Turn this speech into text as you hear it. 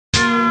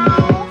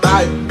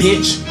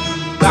bitch,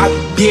 Bobby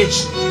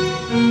bitch.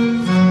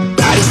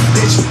 Body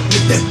bitch,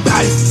 with that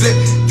body flip.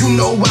 You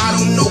know I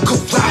don't know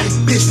karate,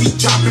 bitch. We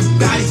dropping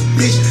bodies,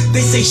 bitch.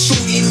 They say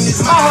shooting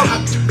is my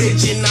hobby,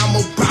 bitch, and I'm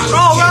a problem.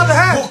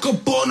 Walk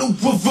up on the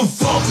roof of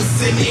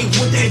revolvers and ain't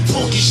with that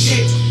talking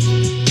shit.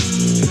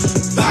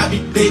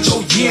 Bobby bitch,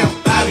 oh yeah,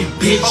 Bobby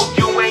bitch. Oh,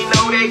 you ain't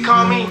know they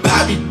call me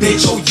Bobby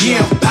bitch, oh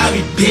yeah,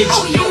 Bobby bitch.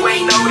 Oh, you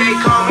ain't know they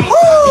call me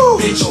Bobby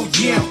bitch, oh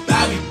yeah,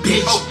 Bobby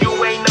bitch. Oh, you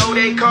ain't know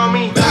they call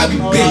me Bobby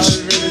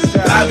bitch,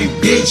 Bobby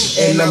bitch.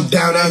 And I'm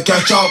down, I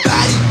got y'all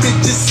body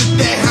bitches sit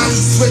that honey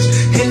switch.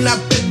 And I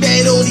bet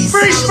that all these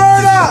Free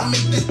Smyrna!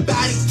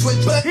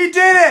 He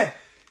did it!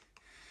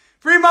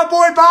 Free my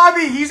boy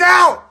Bobby, he's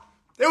out!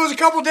 It was a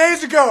couple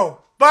days ago,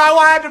 but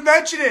I had to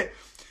mention it.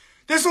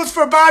 This was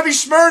for Bobby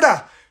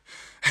Shmurda.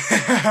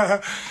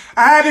 I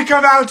had to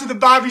come out to the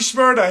Bobby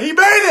Shmurda. He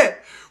made it!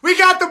 We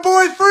got the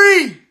boy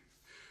free!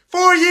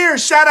 4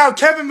 years. Shout out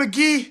Kevin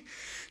McGee.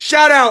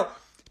 Shout out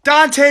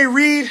Dante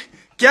Reed,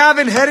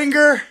 Gavin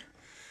Hedinger.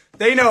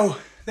 They know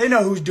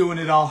who's doing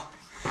it all.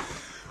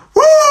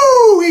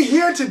 Woo! We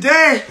here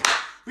today.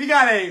 We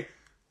got a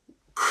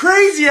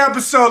crazy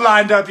episode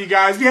lined up, you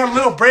guys. We had a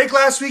little break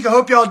last week. I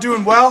hope y'all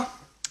doing well.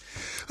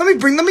 Let me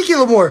get a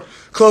little more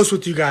close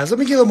with you guys. Let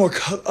me get a little more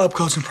up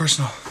close and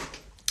personal.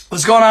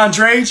 What's going on,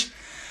 Drage?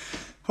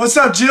 What's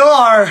up, Jill,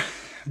 our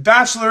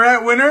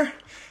Bachelorette winner?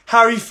 How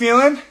are you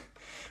feeling?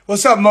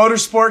 What's up,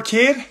 Motorsport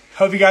Kid?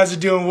 Hope you guys are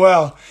doing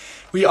well.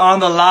 We on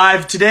the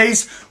live.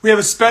 We have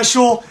a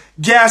special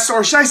guest,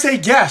 or should I say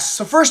guest?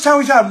 So first time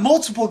we've had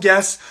multiple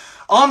guests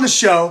on the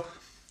show.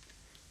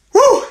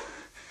 Woo!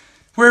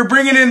 We're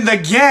bringing in the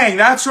gang.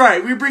 That's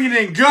right. We're bringing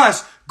in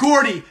Gus,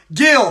 Gordy,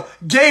 Gil,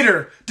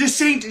 Gator, de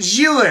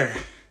Saint-Gilles.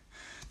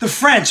 The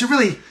French, it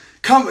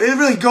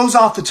really goes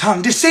off the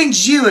tongue. De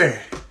Saint-Gilles.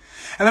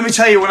 And let me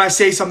tell you, when I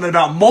say something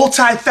about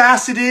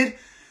multifaceted,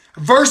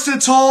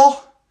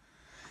 versatile,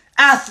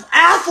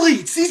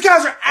 athletes. These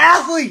guys are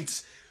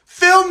athletes.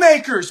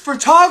 Filmmakers,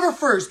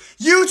 photographers,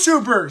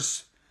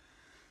 YouTubers.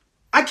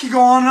 I could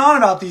go on and on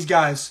about these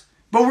guys,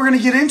 but we're going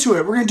to get into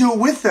it. We're going to do it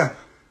with them.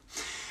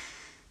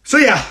 So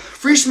yeah,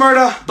 Free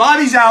Smyrna,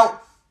 Bobby's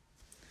out.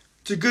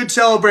 It's a good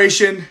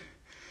celebration.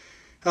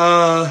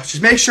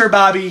 Just make sure,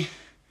 Bobby,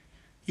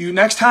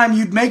 next time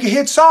you make a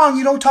hit song,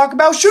 you don't talk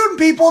about shooting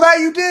people that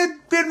you did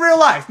in real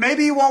life.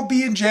 Maybe you won't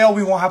be in jail.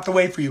 We won't have to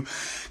wait for you.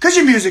 Because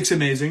your music's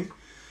amazing.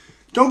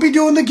 Don't be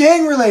doing the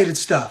gang-related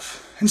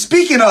stuff. And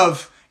speaking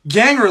of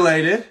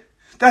gang-related,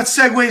 that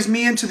segues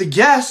me into the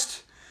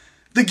guest,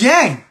 the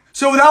gang.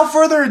 So without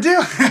further ado, do you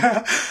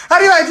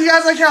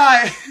guys like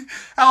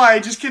how I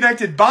just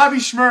connected Bobby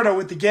Shmurda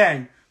with the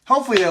gang?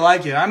 Hopefully they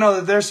like it. I know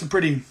that there's some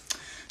pretty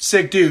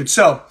sick dudes.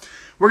 So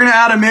we're going to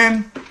add them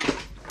in.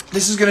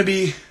 This is going to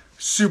be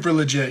super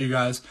legit, you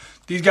guys.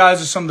 These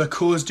guys are some of the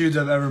coolest dudes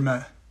I've ever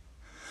met.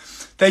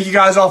 Thank you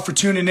guys all for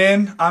tuning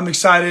in. I'm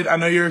excited. I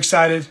know you're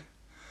excited.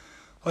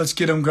 Let's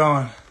get them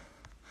going.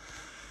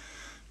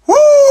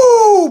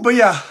 Woo! But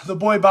yeah, the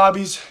boy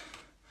Bobby's.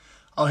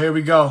 Oh, here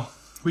we go.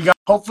 We got,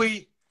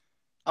 hopefully,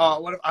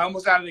 I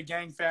almost added a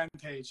gang fan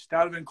page. That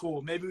would have been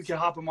cool. Maybe we can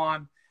hop them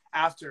on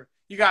after.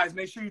 You guys,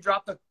 make sure you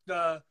drop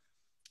the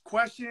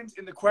questions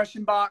in the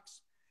question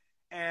box,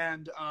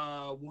 and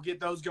we'll get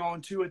those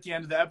going too at the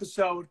end of the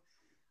episode.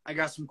 I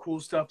got some cool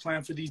stuff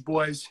planned for these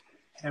boys,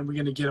 and we're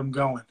going to get them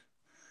going.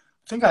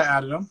 I think I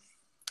added them.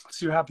 Let's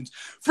see what happens.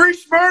 Free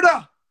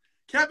Smyrna!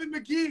 Kevin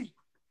McGee.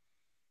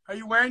 Are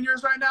you wearing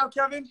yours right now,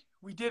 Kevin?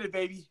 We did it,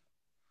 baby.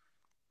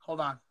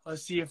 Hold on.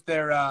 Let's see if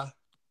they're I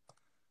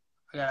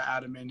gotta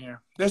add them in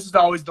here. This is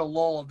always the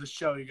lull of the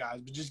show, you guys.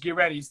 But just get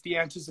ready. It's the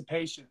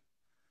anticipation.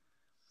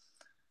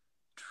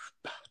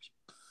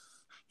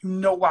 You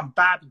know I'm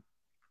Bobby.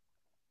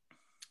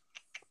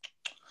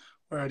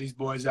 Where are these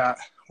boys at?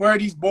 Where are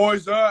these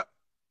boys at?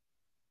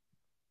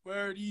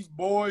 Where are these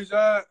boys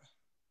at?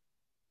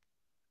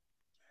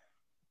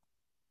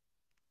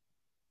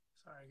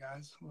 Sorry,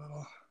 guys.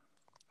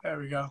 There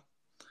we go.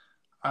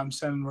 I'm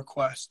sending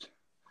request.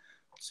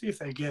 See if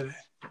they get it.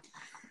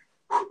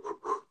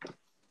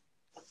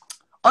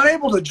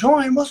 Unable to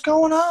join? What's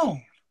going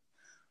on?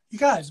 You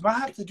guys, might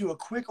have to do a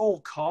quick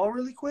old call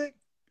really quick.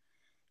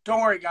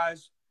 Don't worry,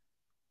 guys.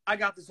 I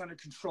got this under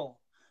control.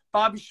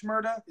 Bobby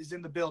Shmurda is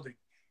in the building,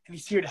 and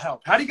he's here to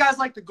help. How do you guys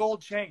like the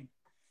gold chain?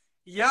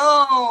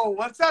 Yo,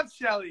 what's up,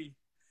 Shelly?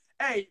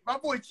 Hey, my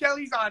boy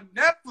Shelly's on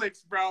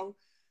Netflix, bro.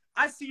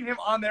 I seen him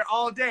on there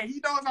all day.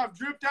 He knows I'm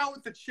dripped out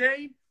with the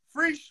chain.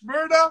 Free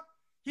Shmurda.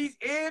 He's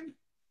in.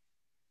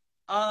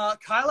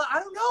 Kyla, I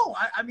don't know.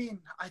 I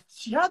mean,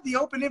 she had the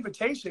open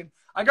invitation.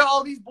 I got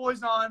all these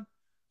boys on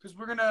because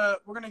we're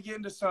gonna get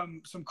into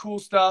some cool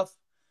stuff,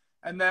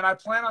 and then I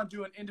plan on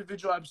doing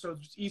individual episodes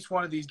with each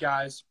one of these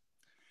guys.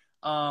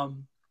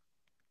 And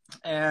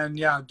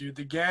yeah, dude,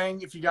 the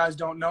gang. If you guys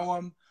don't know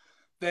them,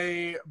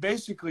 they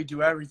basically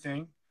do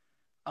everything.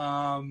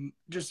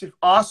 Just if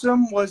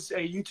Awesome was a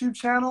YouTube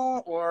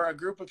channel or a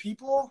group of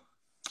people,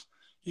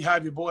 you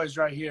have your boys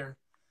right here.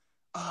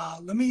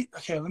 Let me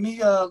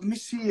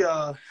see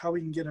how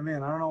we can get them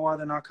in. I don't know why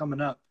they're not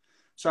coming up.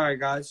 Sorry,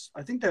 guys.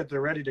 I think that they're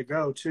ready to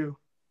go, too.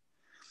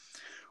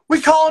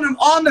 We calling them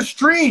on the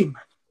stream.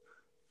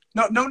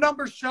 No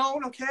numbers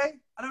shown, okay?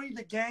 I don't need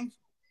the gang.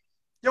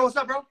 Yo, what's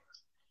up, bro? Yo,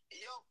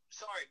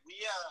 sorry.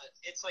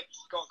 It's like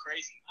going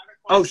crazy.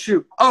 Oh,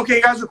 shoot. Okay,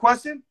 you guys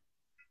requesting?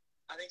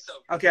 I think so.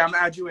 Okay, I'm going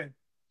to add you in.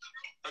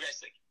 Okay,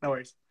 sick. No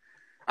worries.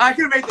 I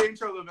could have made the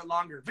intro a little bit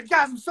longer. But,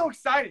 guys, I'm so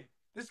excited.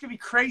 This is going to be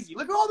crazy.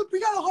 Look at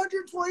we got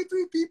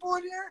 123 people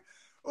in here.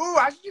 Ooh,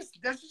 I should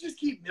just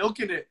keep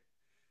milking it.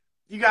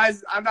 You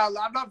guys, I'm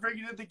not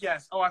bringing in the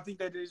guests. Oh, I think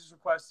they just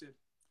requested.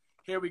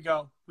 Here we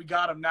go. We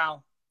got them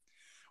now.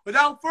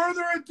 Without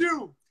further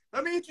ado,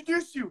 let me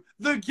introduce you,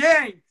 the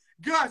gang,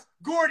 Gus,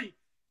 Gordy,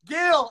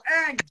 Gil,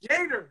 and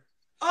Gator.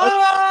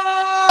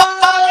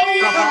 Oh!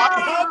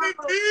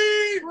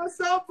 What's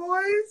up,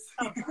 boys?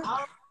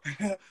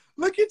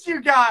 Look at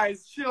you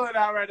guys chilling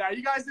out right now.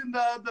 You guys in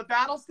the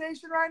battle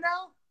station right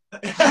now?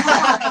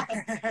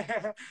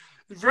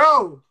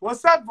 Bro,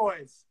 what's up,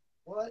 boys?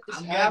 What?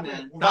 I'm good,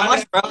 man. Not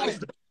much, bro.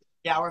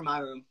 Yeah, we're in my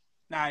room.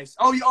 Nice.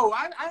 Oh,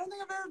 I don't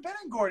think I've ever been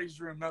in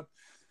Gordy's room. No.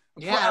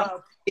 Yeah.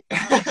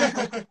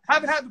 Haven't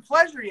had the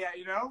pleasure yet,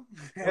 you know?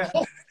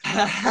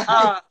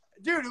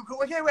 Dude,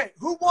 okay, wait.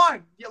 Who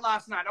won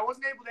last night? I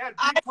wasn't able to have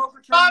a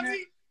poker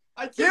tournament.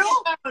 I Gil?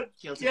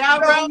 Yeah,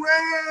 bro. No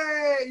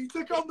way. You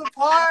took home the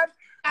pod?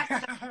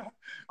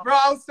 Bro,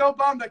 I was so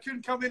bummed I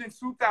couldn't come in and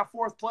swoop that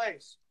 4th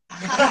place.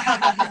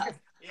 How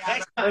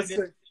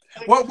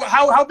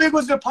big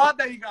was the pot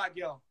that you got,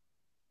 Gil?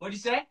 What'd you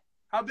say?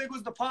 How big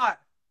was the pot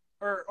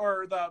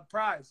or the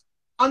prize?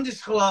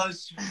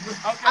 Undisclosed.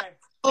 Okay.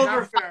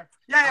 Over fair.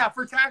 Yeah,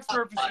 for tax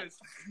purposes.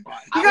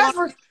 You guys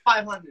were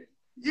 500.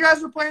 You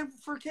guys were playing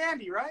for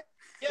candy, right?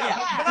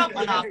 Yeah.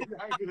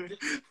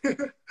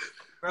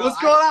 What's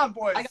going on,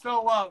 boys?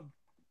 So, I'm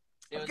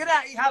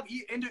gonna have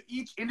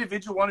each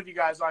individual one of you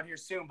guys on here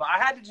soon, but I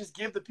had to just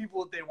give the people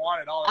what they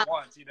wanted all at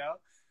once, you know?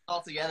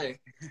 All together.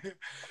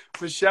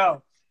 For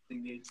sure.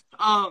 Okay,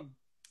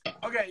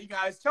 you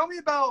guys, tell me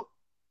about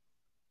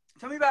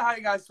how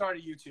you guys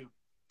started YouTube,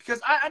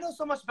 because I know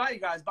so much about you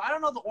guys, but I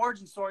don't know the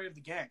origin story of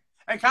the gang.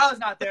 And Kyla's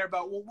not there,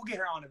 but we'll get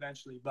her on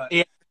eventually. But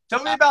yeah.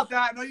 Tell me about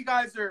that. I know you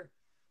guys are.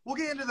 We'll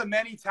get into the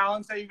many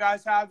talents that you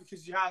guys have,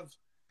 because you have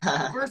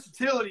the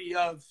versatility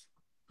of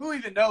who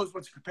even knows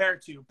what to compare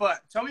it to.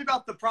 But tell me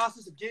about the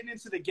process of getting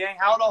into the gang,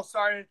 how it all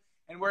started,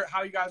 and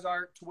how you guys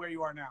are to where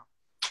you are now.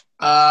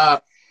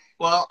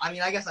 Well, I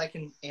mean, I guess I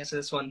can answer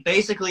this one.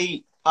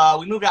 Basically,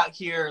 we moved out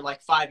here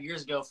like 5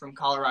 years ago from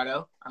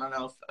Colorado. I don't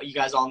know if you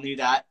guys all knew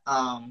that.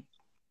 And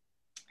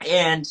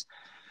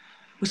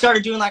we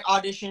started doing like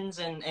auditions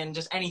and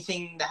just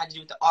anything that had to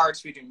do with the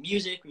arts. We were doing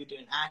music, we were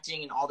doing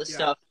acting and all this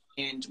stuff.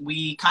 And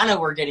we kind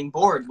of were getting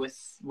bored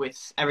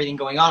with everything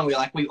going on. We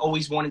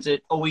always wanted to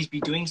always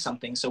be doing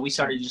something. So we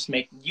started to just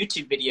make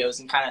YouTube videos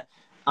and kind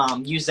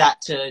of use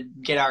that to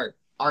get our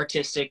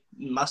artistic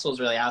muscles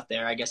really out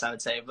there, I guess I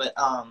would say. But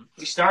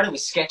we started with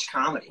sketch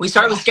comedy.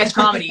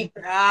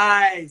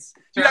 Nice.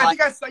 Dude, I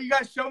think I saw you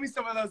guys show me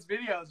some of those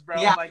videos,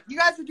 bro. Yeah. Like, you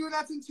guys were doing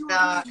that since you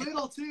were really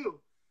little too.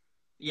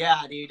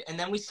 Yeah, dude. And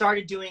then we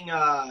started doing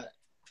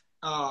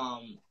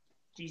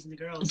G's and the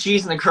Girls.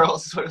 G's and the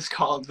Girls is what it was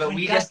called. But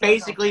we just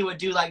basically would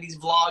do like these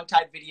vlog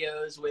type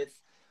videos with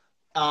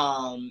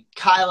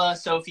Kyla,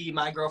 Sophie,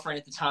 my girlfriend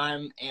at the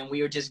time, and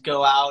we would just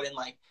go out and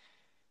like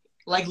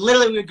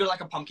literally we would go to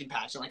like a pumpkin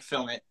patch and like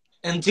film it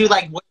and do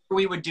like whatever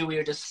we would do. We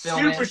would just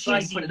film it,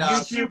 cheesy, put it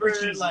up. super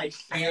cheesy, like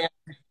and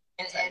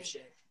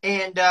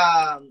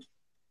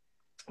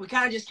we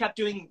kind of just kept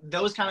doing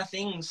those kind of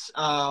things.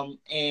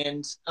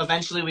 And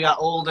eventually we got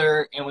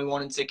older and we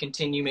wanted to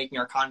continue making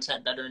our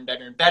content better and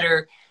better and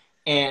better.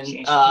 And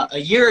a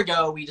year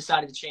ago, we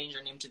decided to change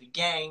our name to The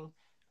Gang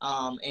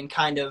and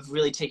kind of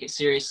really take it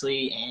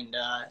seriously and,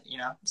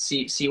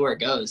 see where it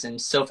goes.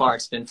 And so far,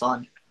 it's been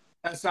fun.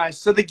 That's nice.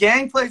 So The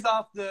Gang plays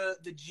off the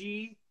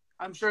G.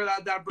 I'm sure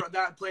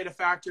that played a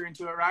factor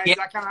into it, right? Yeah. Is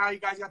that kind of how you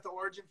guys got the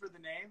origin for the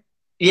name?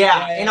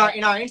 Yeah. In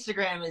our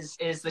Instagram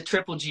is the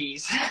triple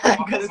G's.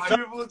 The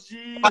triple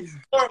G's.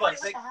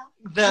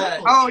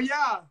 Oh,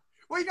 yeah.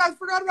 Well, you guys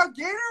forgot about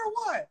Gator or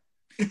what?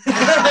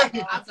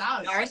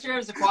 Our Instagram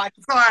is a quad.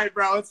 It's all right,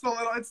 bro. It's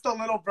the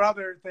little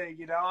brother thing,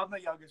 you know. I'm the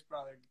youngest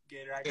brother,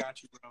 Gator. I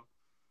got you, bro.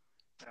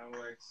 That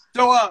works.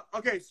 So,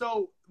 okay.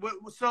 So, wait.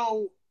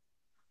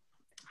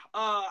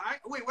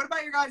 What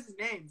about your guys'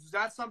 names? Is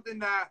that something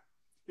that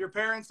your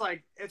parents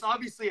like? It's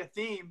obviously a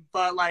theme,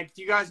 but like,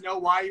 do you guys know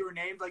why you were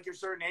named like your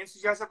certain names?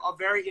 You guys have a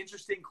very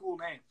interesting, cool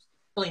names.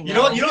 You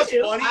know what's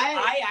funny?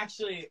 I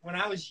actually, when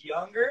I was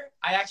younger,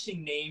 I actually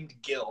named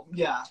Gil.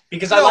 Yeah.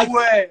 Because No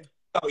way.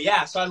 Oh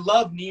yeah, so I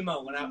love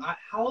Nemo. When how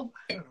old?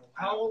 I don't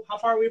know. How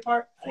far are we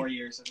apart? 4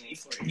 years, I think.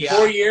 4 years.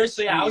 4 years.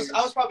 So yeah, I 4 years.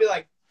 was probably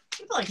like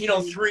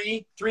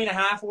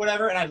 3.5 or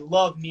whatever, and I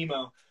love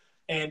Nemo.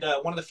 And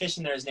one of the fish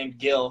in there is named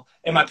Gil.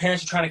 And my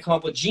parents were trying to come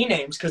up with G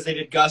names because they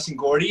did Gus and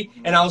Gordy.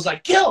 Mm-hmm. And I was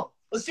like, Gil,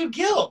 let's do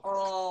Gil.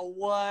 Oh,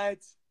 what?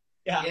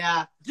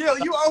 Yeah. Gil,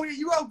 you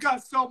owe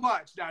Gus so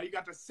much now. You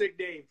got the sick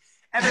name.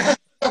 And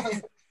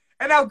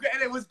And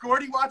it was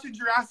Gordy watching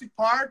Jurassic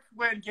Park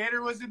when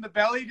Gator was in the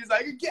belly. He's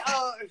like,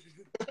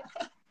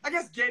 I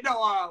guess Gator.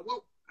 No,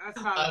 well,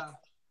 that's not.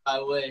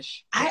 I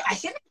wish. I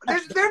think Are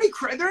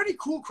there any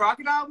cool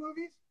crocodile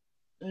movies?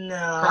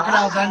 no.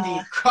 Crocodile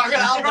Dundee.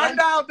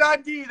 Crocodile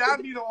Dundee.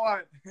 That'd be the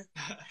one.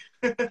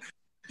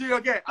 Dude,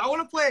 okay. I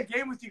want to play a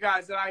game with you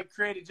guys that I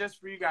created just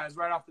for you guys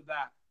right off the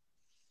bat.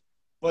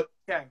 What?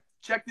 Okay.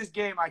 Check this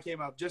game I came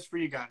up just for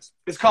you guys.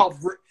 It's called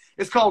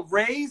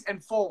Raise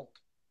and Fold.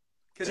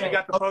 Because we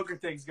got the poker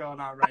things going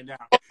on right now.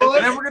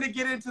 And then we're going to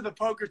get into the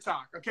poker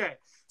talk. Okay.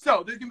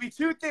 So there's going to be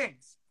two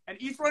things.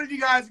 And each one of you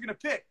guys are going to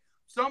pick.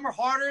 Some are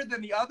harder than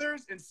the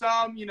others. And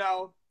some,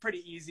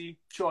 pretty easy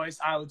choice,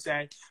 I would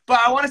say. But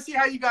I want to see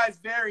how you guys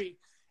vary.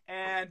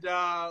 And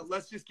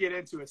let's just get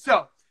into it.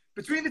 So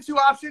between the two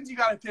options, you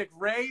got to pick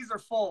raise or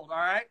fold. All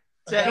right.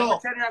 So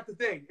pretend you're at the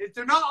thing.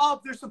 They're not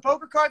all. There's some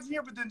poker cards in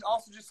here, but then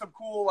also just some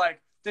cool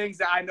things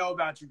that I know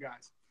about you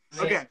guys.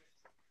 Okay.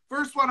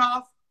 First one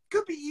off.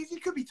 Could be easy,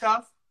 could be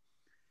tough.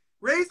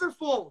 Raise or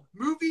fold?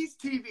 Movies,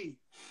 TV.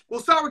 We'll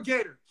start with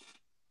Gator.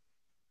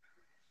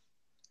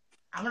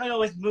 I'm gonna go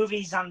with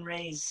movies on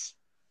raise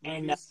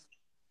and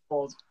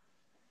fold.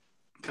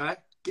 Okay.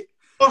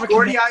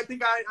 Gordy, I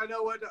think I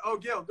know what. Oh,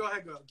 Gil, go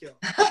ahead, Gil.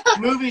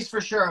 Movies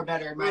for sure are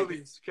better.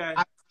 Movies, okay.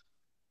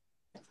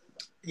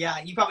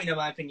 Yeah, you probably know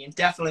my opinion.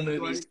 Definitely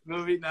movies.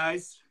 Movie,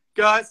 nice.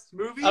 Gus,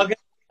 movie. Okay.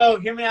 Oh,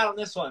 hear me out on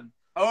this one.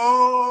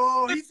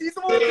 Oh, he's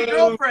the one with the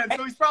girlfriend,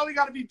 so he's probably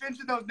got to be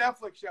binging those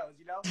Netflix shows,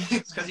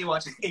 It's because he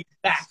watches.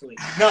 Exactly.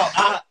 No,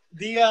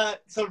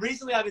 so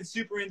recently I've been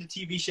super into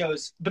TV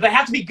shows, but they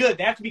have to be good.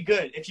 They have to be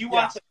good. If you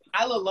watch,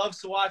 Isla loves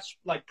to watch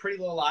Pretty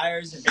Little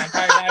Liars and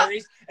Vampire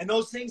Diaries, and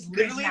those things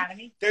literally,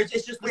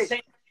 it's just the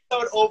same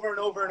episode over and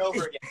over and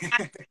over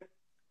again.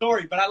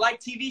 Story, but I like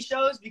TV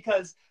shows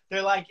because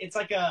they're it's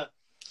like a.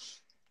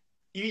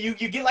 You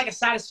get a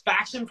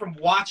satisfaction from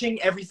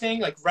watching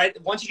everything. Right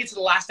once you get to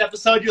the last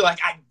episode, you're like,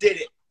 I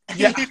did it.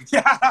 Yeah.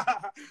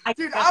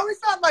 Dude, I always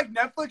thought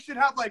Netflix should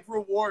have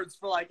rewards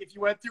for if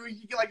you went through it,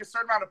 you get a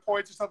certain amount of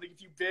points or something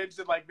if you binged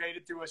and made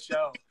it through a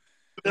show.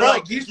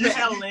 Bro, you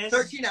spent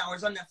 13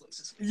 hours on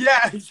Netflix.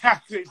 Yeah,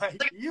 exactly.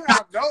 You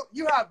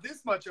have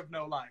this much of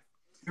no life.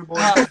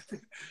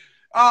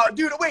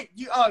 Dude, wait.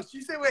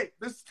 She said,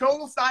 this is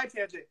total side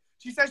tangent.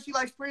 She said she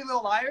likes Pretty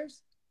Little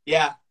Liars.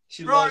 Yeah.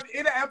 Bro,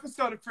 in an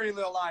episode of Pretty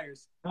Little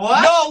Liars.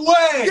 What? No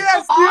way!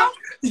 Yes,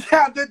 dude.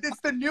 Yeah,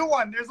 it's the new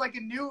one. There was a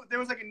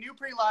new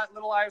Pretty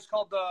Little Liars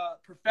called The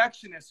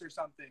Perfectionist or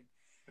something.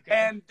 Okay.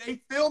 And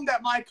they filmed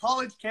at my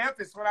college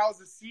campus when I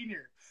was a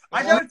senior.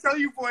 I gotta tell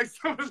you boys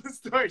some of the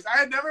stories. I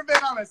had never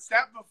been on a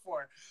set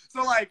before.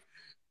 So I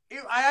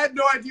had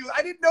no idea.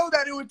 I didn't know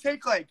that it would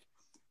take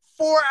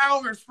 4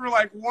 hours for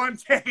one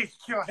take.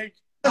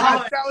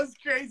 That was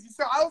crazy.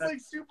 So I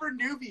was super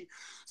newbie.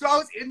 So I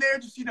was in there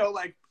just,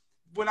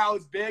 when I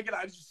was big and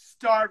I was just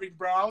starving,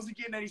 bro. I wasn't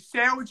getting any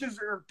sandwiches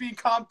or being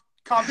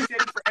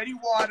compensated for any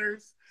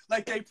waters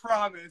like they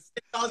promised.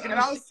 And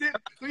I'm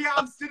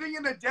sitting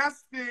in the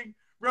desk thing,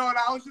 bro, and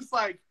I was just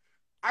I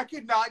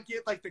could not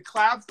get the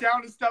claps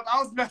down and stuff.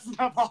 I was messing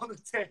up all the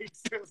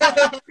takes. It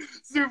was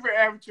super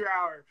amateur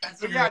hour.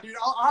 So yeah, dude,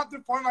 I'll have to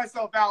point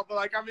myself out, but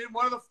I'm in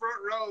one of the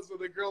front rows where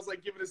the girl's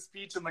giving a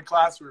speech in the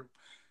classroom.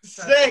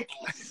 Sick.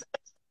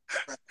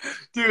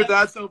 Dude,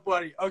 that's so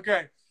funny.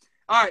 Okay.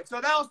 All right,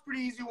 so that was a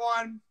pretty easy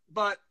one,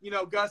 but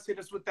Gus hit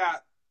us with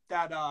that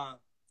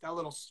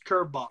little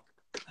curveball.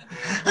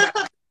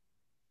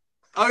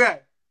 Okay,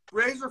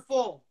 raise or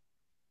fold?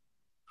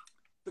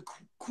 The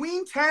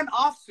Queen 10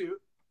 offsuit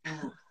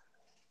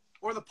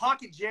or the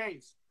Pocket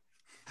J's?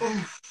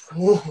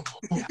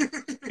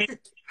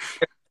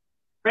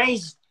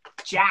 Raise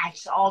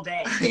jacks all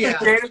day.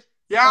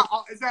 Yeah.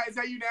 Is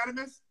that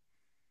unanimous?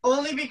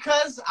 Only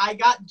because I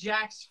got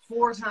jacks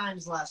 4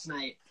 times last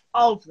night.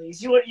 Oh,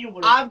 please. You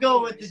would. I'll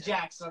go with the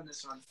jacks on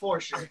this one,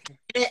 for sure.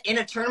 In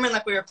a tournament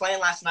like we were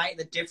playing last night,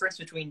 the difference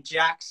between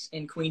jacks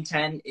and Queen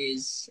 10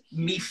 is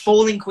me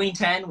folding Queen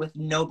 10 with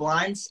no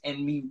blinds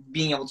and me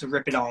being able to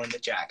rip it all into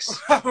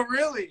jacks. Oh,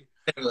 really?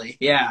 Literally,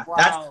 yeah. Wow.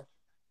 That's,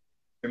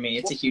 for me,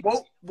 it's a huge...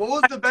 What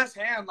was the best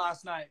hand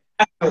last night?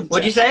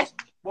 What'd you say?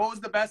 What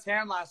was the best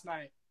hand last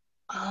night?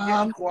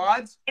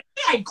 Quads?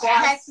 I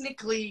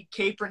technically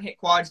caper and hit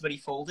quads, but he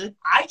folded.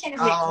 I can hit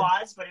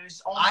quads, but it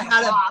was only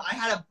I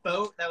had a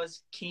boat that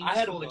was kings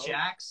full of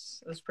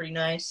jacks. It was pretty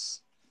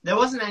nice. There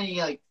wasn't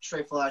any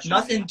straight flush.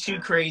 Nothing too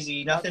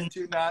crazy. Nothing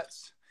too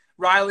nuts.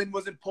 Ryland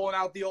wasn't pulling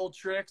out the old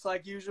tricks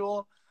like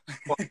usual.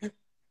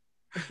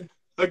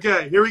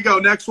 Okay, here we go.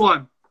 Next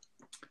one.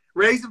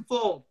 Raise and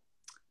fold.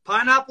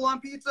 Pineapple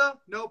on pizza?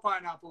 No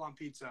pineapple on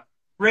pizza.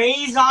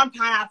 Raise on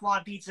pineapple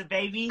on pizza,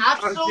 baby.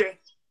 Absolutely. Okay.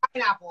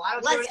 Pineapple. I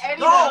don't Let's care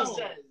what anyone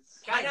says.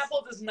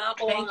 Pineapple does not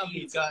belong on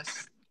pizza.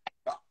 Gus.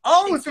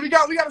 Oh, so we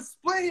got a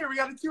split here. We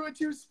got a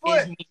 2-2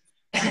 split.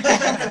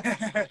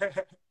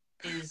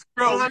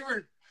 Bro,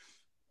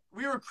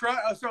 we were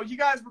so you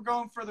guys were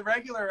going for the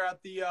regular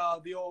at the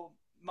old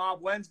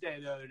Mob Wednesday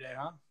the other day,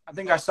 huh? I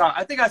think I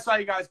saw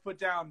you guys put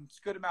down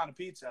a good amount of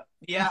pizza.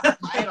 Yeah,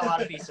 I ate a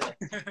lot of pizza.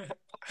 I'm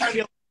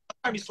trying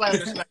to be slightly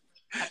respectful.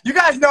 You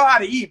guys know how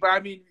to eat, but I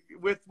mean,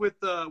 with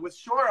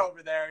Shore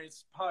over there,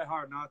 it's probably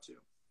hard not to.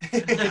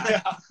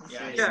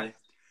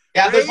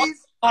 Yeah, there's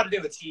Rays, a lot to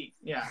do with tea.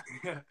 Yeah.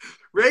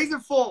 Rays are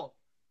full.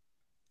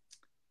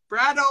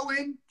 Brad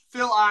Owen,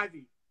 Phil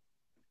Ivey.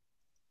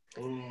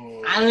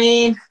 I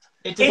mean,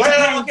 it It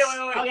depends. depends.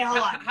 Wait. Okay, hold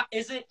on.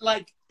 Is it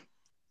like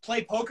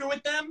play poker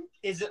with them?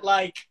 Is it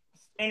like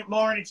And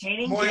more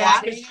entertaining. More Yeah,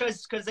 entertaining?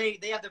 because they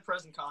have their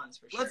pros and cons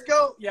for sure. Let's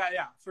go. Yeah,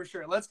 for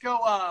sure. Let's go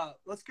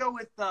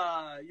with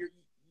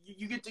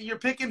you're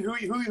picking who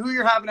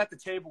you're having at the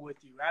table with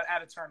you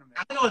at a tournament.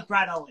 I'm gonna go with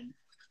Brad Owen.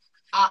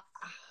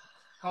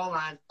 Hold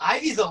on.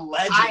 Ivy's a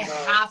legend? I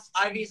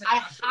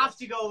bro. have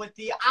to go with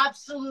the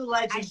absolute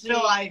legend, I Phil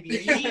see. Ivey.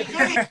 He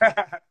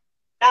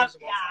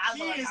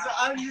He is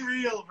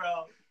unreal,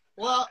 bro.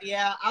 Well,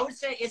 yeah, I would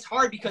say it's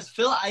hard because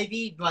Phil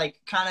Ivey,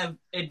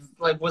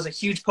 was a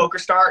huge poker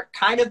star.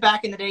 Kind of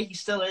back in the day, he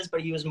still is,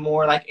 but he was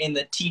more like in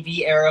the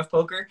TV era of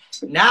poker.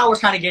 Now we're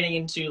kind of getting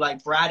into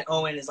like Brad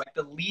Owen is like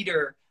the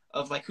leader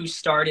of like who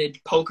started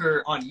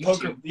poker on YouTube.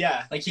 Poker,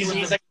 yeah. Like He's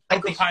he's like a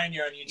poker the-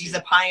 pioneer on YouTube. He's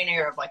the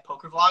pioneer of like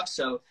poker vlogs.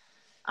 So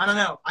I don't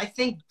know. I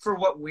think for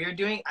what we're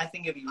doing, I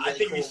think it'd be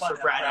really cool fun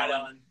for to have Brad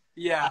Owen.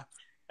 Yeah.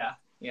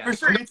 Yeah. For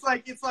sure. It's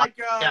like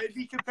Yeah. it'd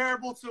be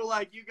comparable to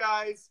like you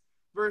guys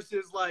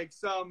versus like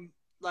some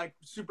like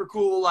super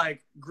cool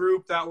like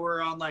group that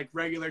were on like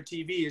regular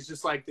TV. It's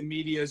just like the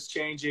media's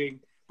changing,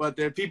 but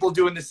the people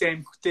doing the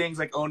same things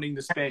like owning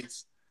the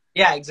space.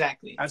 Yeah,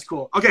 exactly. That's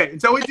cool. Okay,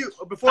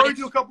 before we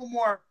do a couple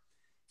more,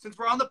 since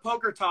we're on the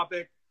poker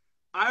topic,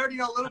 I already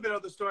know a little bit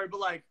of the story, but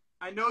like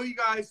I know you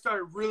guys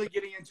started really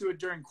getting into it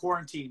during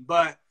quarantine,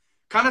 but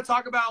kind of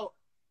talk about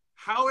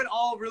how it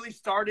all really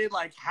started,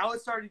 like how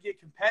it started to get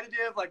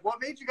competitive, like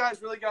what made you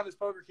guys really get on this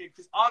poker kick?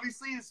 Because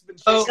obviously this has been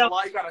changing a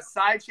lot. You got a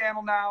side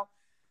channel now.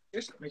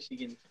 Here's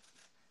Michigan.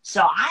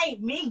 So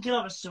me and Gil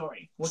have a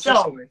story. What's your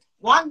story?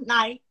 One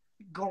night,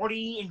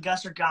 Gordy and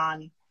Gus are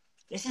gone.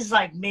 This is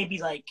like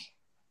maybe like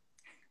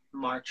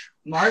March.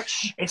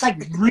 It's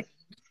like re-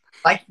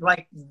 Like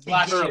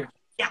Last year. year.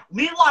 yeah.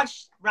 We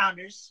watched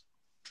Rounders.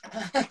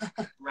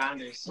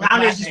 Rounders.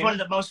 Rounders is one of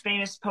the most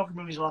famous poker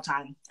movies of all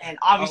time, and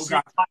obviously,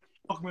 God.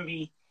 a poker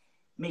movie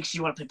makes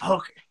you want to play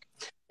poker.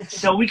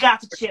 So we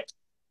got the chips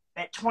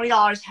at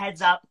 $20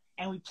 heads up,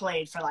 and we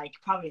played for like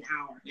probably an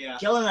hour. Yeah.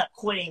 Gil ended up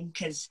quitting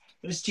because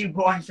it was too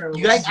boring for him.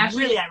 You guys Which is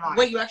actually really ironic.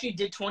 wait. You actually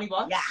did $20?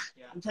 Yeah.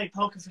 Yeah. We played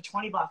poker for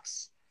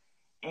 $20,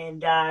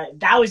 and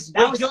that was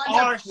Wait, Gil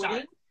ended our up start.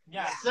 quitting?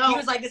 Yeah. So He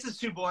was like, "This is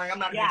too boring. I'm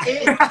not." Yeah.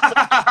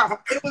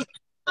 It was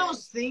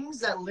those things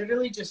that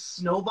literally just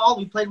snowballed.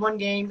 We played one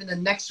game, and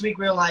then next week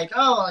we were like,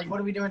 "Oh, like what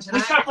are we doing tonight?"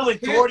 we started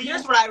with Gordy.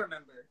 Here's what I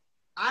remember.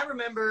 I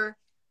remember,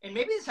 and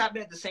maybe this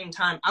happened at the same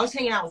time. I was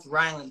hanging out with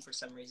Rylan for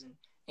some reason,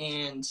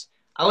 and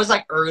I was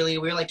like early.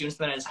 We were like doing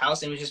something at his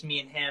house, and it was just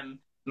me and him.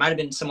 Might have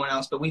been someone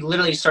else, but we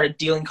literally started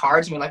dealing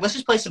cards, and we were like, "Let's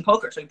just play some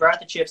poker." So we brought out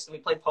the chips, and we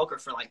played poker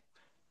for like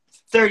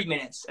 30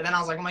 minutes. And then I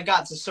was like, "Oh my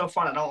God, this is so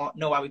fun. I don't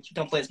know why we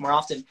don't play this more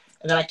often."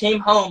 And then I came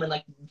home, and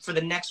like for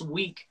the next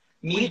week,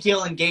 me,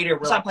 Gil, and Gator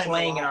were like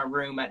playing in our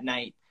room at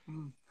night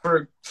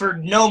for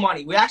no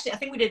money. I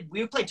think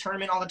we would play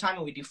tournament all the time,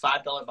 and we do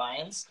 $5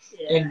 buy-ins.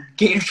 Yeah. And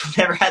Gator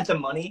never had the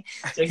money,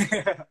 so he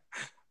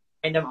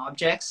random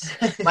objects.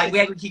 Like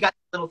he got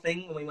a little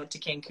thing when we went to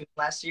Cancun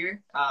last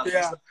year.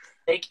 Yeah.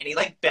 And he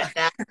like bet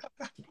that.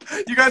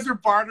 You guys were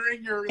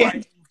bartering your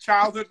like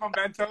childhood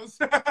mementos.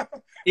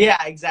 Yeah,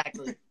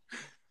 exactly.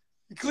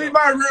 You cleaned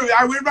my room.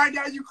 I went right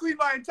now. You cleaned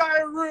my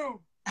entire room.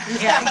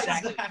 Yeah,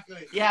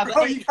 exactly. Yeah, but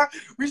Bro,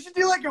 we should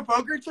do like a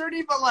poker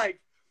tourney, but like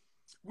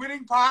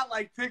winning pot,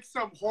 like pick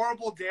some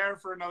horrible dare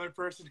for another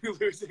person who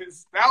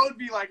loses. That would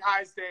be like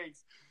high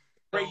stakes.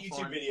 Great so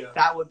YouTube fun. video.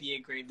 That would be a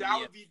great video.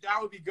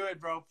 That would be good,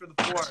 bro, for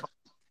the floor.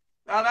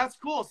 That's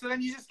cool. So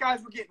then you just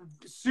guys were getting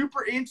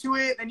super into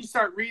it, and you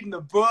start reading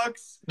the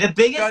books. The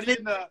biggest thing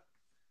Studying the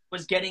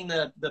was getting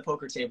the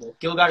poker table.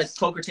 Gil got his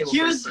poker table.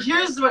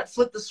 Here's what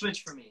flipped the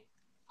switch for me.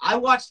 I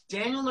watched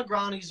Daniel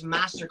Negreanu's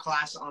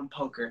masterclass on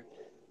poker.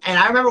 And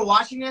I remember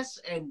watching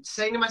this and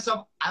saying to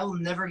myself, I will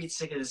never get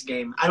sick of this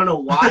game. I don't know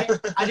why.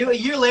 I do. A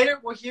year later,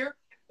 we're here.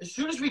 As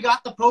soon as we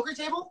got the poker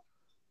table,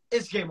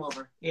 it's game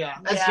over. Yeah.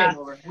 That's Yeah. game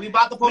over. We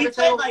bought the poker We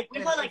table. played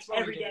and like that's what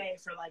we every did. day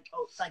for like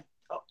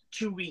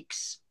 2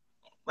 weeks.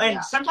 And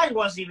Yeah. sometimes it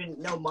wasn't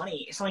even no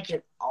money. It's not like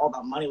it's all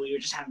about money. We were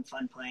just having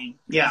fun playing.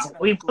 Yeah. So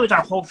we played with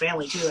our whole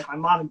family too. Like my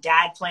mom and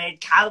dad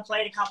played. Kyle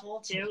played a couple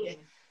too.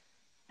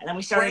 And then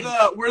we started.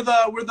 were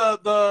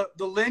the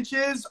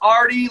Lynches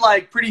already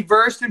like pretty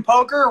versed in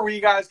poker, or were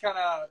you guys kind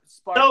of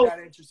sparked So, that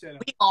interest in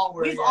it? We all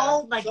were. We've yeah.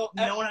 all like So,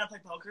 known how to play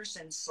poker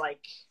since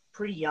like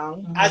pretty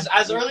young. As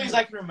early as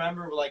I can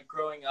remember, like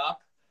growing up,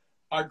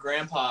 our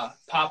grandpa,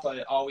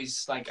 Papa,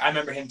 always like I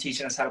remember him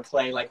teaching us how to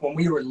play like when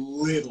we were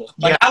little.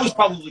 Like I was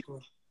probably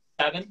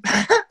 7,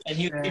 and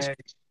he.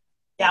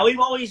 Yeah, we've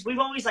always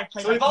like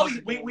played. So like, poker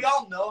we games.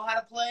 all know how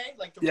to play.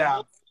 Like the Yeah.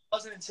 rules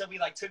wasn't until we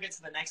like took it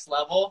to the next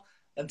level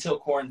until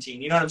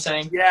quarantine. You know what I'm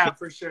saying? Yeah,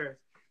 for sure.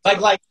 Like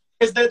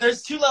Because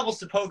there's two levels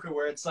to poker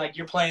where it's like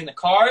you're playing the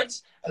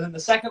cards, and then the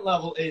second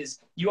level is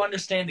you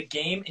understand the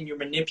game and you're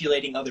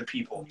manipulating other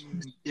people.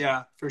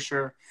 Yeah, for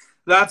sure.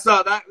 That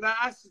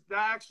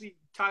actually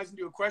ties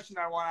into a question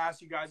I want to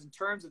ask you guys in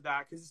terms of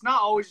that, because it's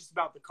not always just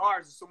about the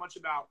cards. It's so much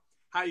about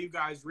how you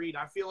guys read.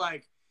 I feel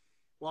like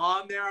while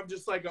I'm there, I'm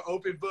just like an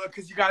open book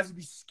because you guys would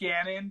be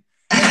scanning.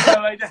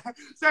 Like,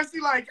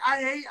 especially like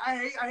I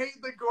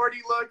hate the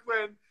Gordy look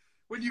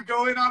when you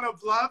go in on a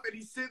bluff and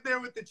he's sitting there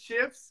with the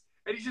chips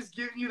and he's just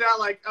giving you that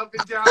like up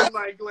and down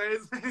like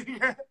glaze.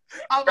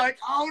 I'm like,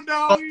 oh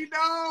no, he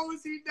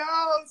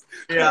knows.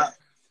 Yeah.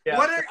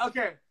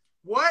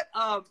 What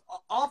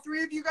all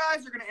three of you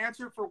guys are gonna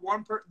answer for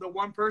the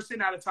one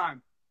person at a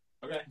time.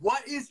 Okay.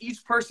 What is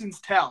each person's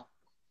tell?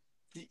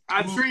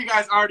 I'm sure you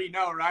guys already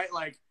know, right?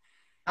 Like,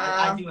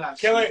 I do have.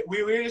 Killer,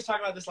 we were just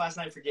talking about this last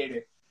night for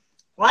Gator.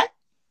 What?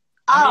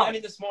 I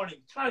mean this morning.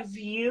 It's my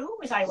view.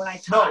 Is that when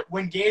I No, talk?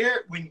 when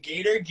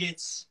Gator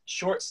gets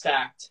short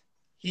stacked,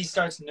 he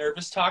starts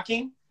nervous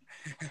talking,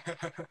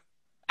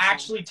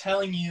 actually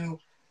telling you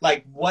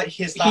like what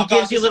his thought He gives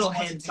process you little is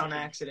once hints he- on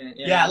accident.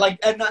 Yeah, like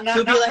not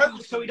He'll be like,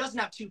 purposely. so he doesn't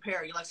have two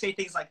pair. You like say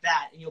things like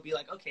that, and you'll be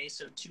like, okay,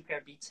 so two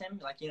pair beats him.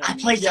 Like, you know, I what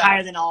play Yeah.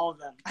 higher than all of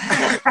them.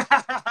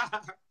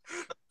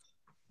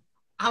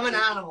 I'm an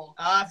animal.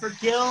 For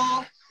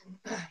Gil,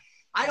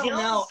 I don't Gil's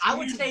know. I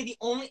would huge.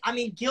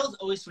 say Gil's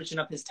always switching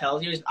up his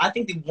tells. I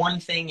think the one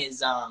thing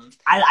is,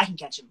 I can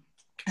catch him.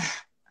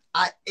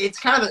 it's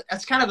kind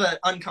of an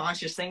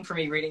unconscious thing for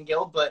me reading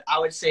Gil, but I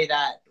would say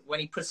that when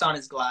he puts on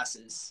his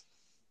glasses,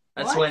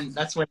 that's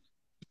when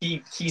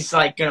he's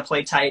like gonna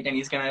play tight and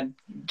he's gonna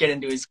get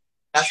into his.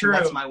 True.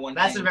 That's my one.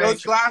 That's thing. a very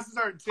Those glasses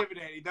are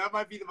intimidating. That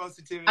might be the most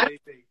intimidating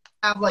thing.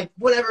 I have like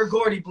whatever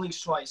Gordy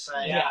blinks twice.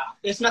 Yeah.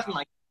 It's nothing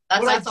like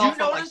that. What That's I all do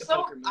from, like, notice the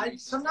though, poker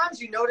movies.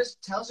 sometimes you notice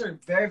tells are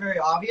very, very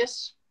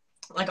obvious.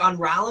 Like on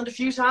Rowland a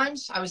few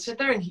times, I would sit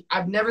there and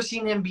I've never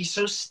seen him be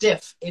so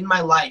stiff in my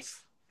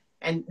life.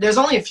 And there's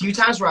only a few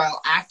times where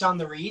I'll act on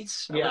the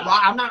reads. Yeah.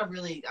 I'm not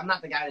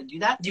the guy to do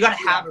that. You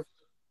gotta have it.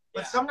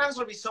 But sometimes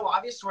it'll be so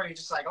obvious where you're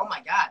just like, oh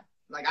my God.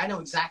 Like I know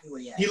exactly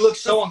what he has. He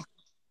looks so.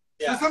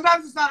 So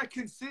sometimes it's not a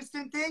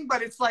consistent thing,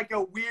 but it's like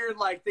a weird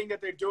like thing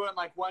that they're doing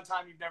like one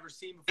time you've never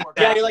seen before.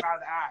 Yeah, you're like- out of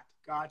the act.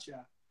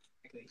 Gotcha.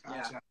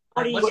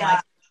 Gordy, What's my-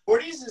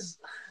 Gordy's is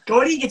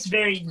Gordy gets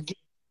very giddy.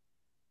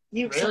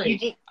 Really? You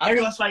get,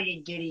 every once in a while you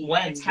get giddy.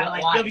 When? It's kind of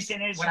like Why? you'll be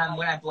sitting there. just like-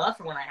 when I bluff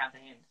or when I have the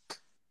hand.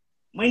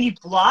 when you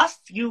bluff,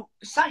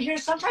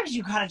 sometimes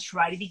you kind of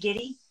try to be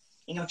giddy.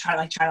 You know,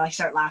 try to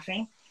start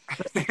laughing.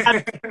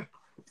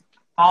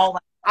 All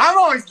like, I'm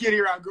always giddy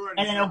around Gordon.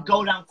 and then it'll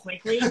go down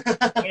quickly.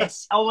 And it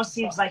almost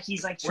seems like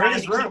he's like We're in trying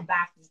his to room. keep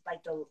back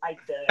the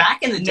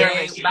Back in the day,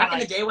 nervous, you know,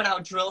 like- when I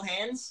would drill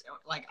hands,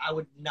 like I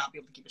would not be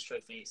able to keep a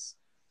straight face.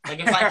 Like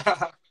if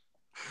I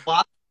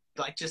bluff,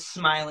 like just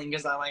smiling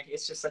because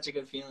it's just such a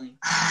good feeling.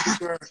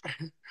 Sure.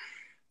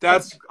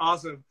 That's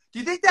awesome. Do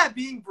you think that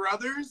being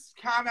brothers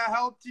kind of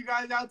helped you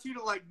guys out too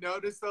to like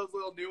notice those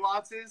little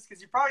nuances?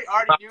 Because you probably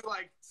already knew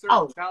like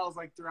certain tells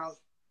like throughout.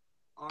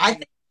 I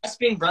think us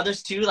being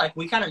brothers too, like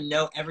we kind of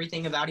know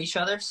everything about each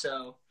other,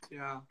 so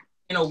Yeah.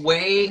 in a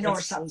way, You know where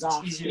it's something's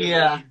off. easier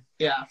to read.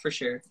 Yeah, for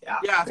sure.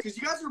 Yeah, because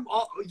you guys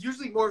are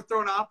usually more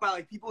thrown off by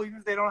like people even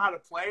if they don't know how to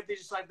play. If they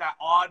just like that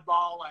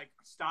oddball like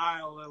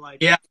style or like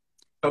Yeah,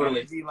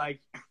 totally. Be like,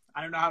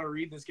 I don't know how to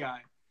read this guy.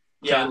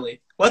 Yeah.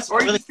 Totally.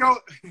 Or you just go,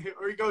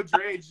 or you go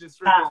Drage just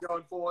freaking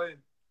going full in.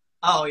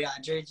 Oh yeah,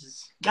 Drage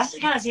is. Gus is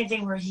kind of the same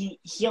thing where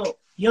he'll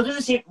do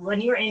the same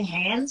when you're in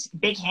hands,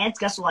 big hands.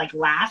 Gus will like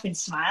laugh and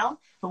smile,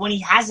 but when he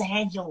has a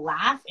hand, he'll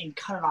laugh and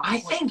cut it off. I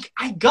think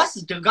Gus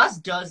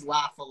does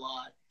laugh a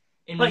lot.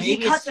 And But he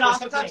maybe cuts it off.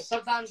 Sometimes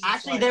it's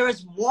Actually, like- there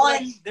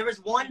was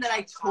one that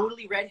I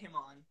totally read him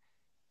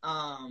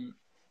on.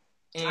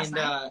 Last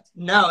night?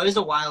 No, it was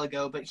a while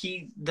ago, but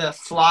the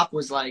flop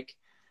was like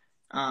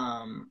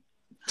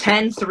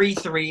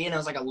 10-3-3, and it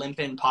was like a limp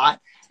in pot.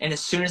 And as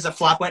soon as the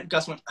flop went,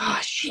 Gus went, "Ah,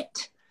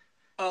 shit."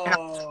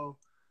 Oh.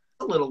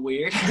 A little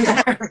weird.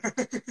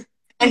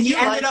 And he You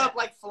like ended that? up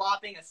like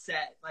flopping a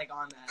set like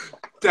on that.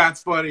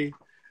 That's funny.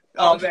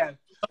 Oh man.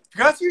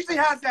 Gus usually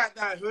has that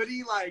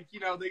hoodie, like, you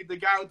know, the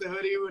guy with the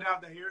hoodie who would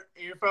have the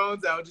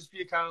earphones that would just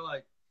be kind of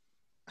like,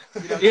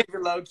 you know,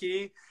 super low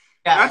key.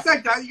 Yeah. That's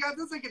like that. You guys,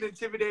 that's like an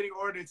intimidating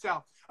order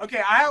itself. Okay,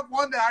 I have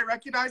one that I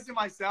recognized in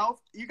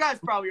myself. You guys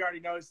probably already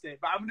noticed it,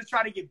 but I'm gonna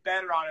try to get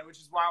better on it, which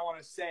is why I want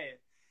to say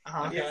it.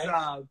 Okay. It's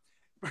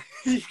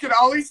you can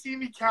always see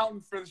me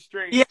counting for the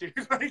straight, Yeah. dude.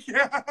 Like,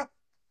 yeah.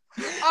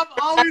 I'm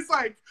always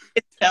like,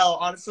 Tell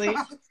honestly.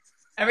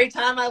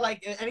 Anytime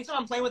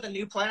I'm playing with a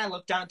new player, I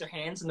look down at their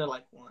hands and they're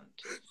like 1,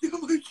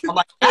 2. I'm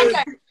like,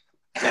 okay.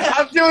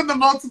 I'm doing the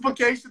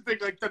multiplication thing,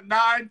 like the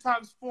 9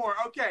 times 4.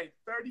 Okay,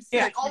 36.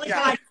 Yeah, we only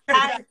got time I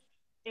had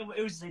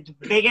it was the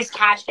biggest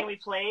cash game we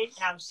played,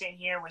 and I'm sitting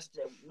here with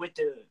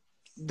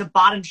the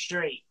bottom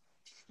straight,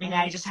 and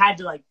I just had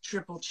to like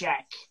triple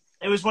check.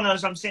 It was one of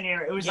those. I'm sitting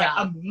here. It was like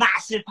a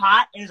massive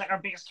pot, and it was like our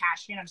biggest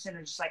cash game. I'm sitting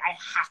there just like I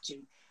have to.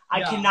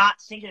 I cannot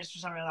think of this for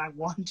something like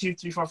 1, 2,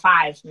 3, 4,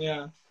 5.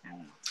 Yeah.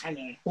 I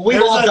mean,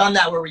 We've all done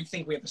that where we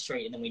think we have a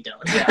straight and then we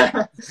don't.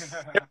 Yeah.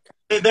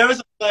 There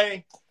was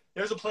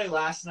a play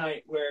last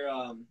night where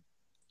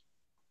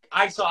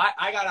I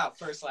got out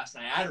first last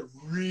night. I had a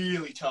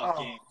really tough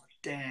game.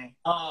 Dang.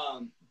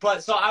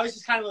 But so I was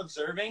just kind of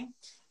observing,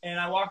 and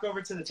I walk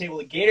over to the table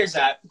the Gators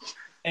at,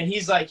 and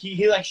he's like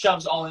he like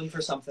shoves all in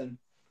for something,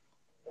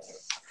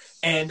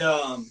 and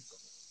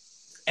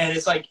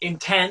it's like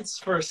intense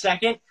for a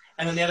second,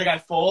 and then the other guy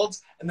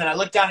folds, and then I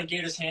look down at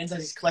Gator's hands as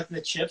he's collecting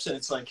the chips, and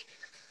it's like.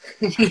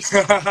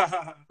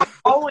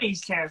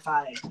 always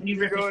terrified when you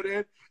rip it.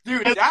 in.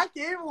 Dude, that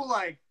game will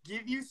like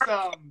give you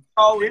some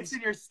hits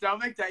in your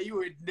stomach that you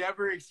would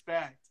never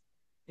expect.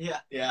 Yeah.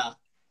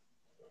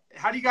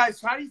 How do you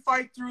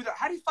fight through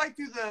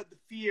the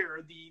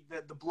fear,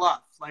 the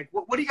bluff? Like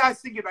what do you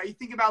guys think about? You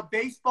think about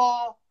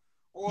baseball,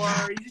 or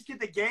you just get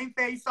the game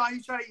face on?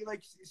 You try to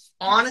like.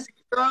 Honestly,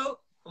 bro,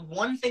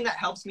 one thing that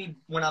helps me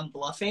when I'm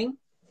bluffing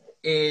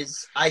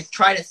is I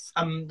try to.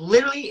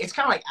 It's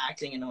kind of like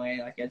acting in a way.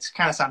 Like it's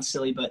kind of sounds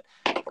silly, but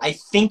I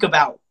think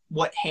about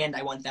what hand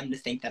I want them to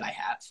think that I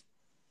have.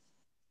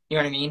 You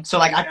know what I mean? So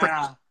like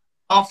I'm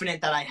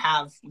confident that I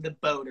have the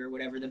boat or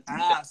whatever.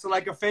 So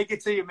like a fake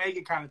it till you make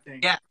it kind of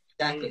thing. Yeah,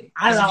 exactly.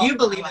 I don't know. You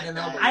believe in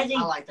the I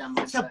think I like that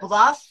it's a mindset.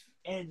 bluff,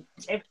 and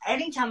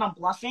anytime I'm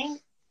bluffing,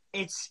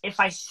 it's if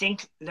I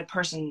think the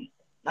person,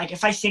 like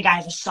if I think I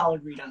have a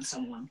solid read on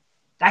someone.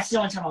 That's the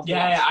only time I'll bluff.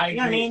 Yeah, I agree. You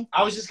know what I mean?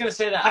 I was just gonna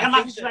say that. Like I'm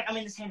not just like I'm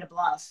in this hand to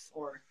bluff,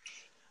 or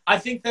I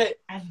think that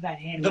I have a bad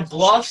hand. the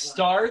bluff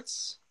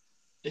starts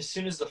as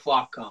soon as the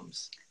flop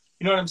comes.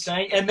 You know what I'm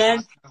saying? And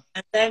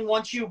then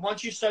once you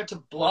start to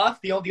bluff,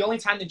 the only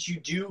time that you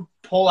do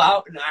pull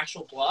out an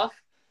actual bluff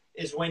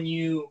is when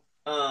you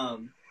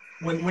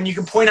when you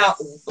can point out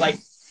like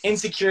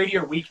insecurity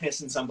or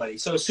weakness in somebody.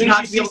 So as soon as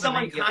you see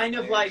someone kind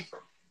of like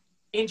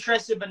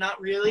interested but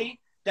not really,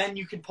 then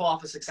you can pull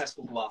off a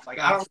successful bluff. Like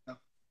I don't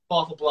pull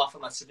off a bluff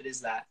unless if it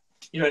is that.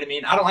 You know what I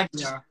mean? I don't like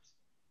just,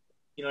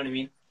 you know what I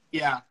mean?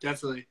 Yeah,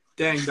 definitely.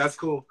 Dang, that's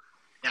cool.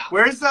 Yeah.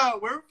 Where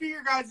would be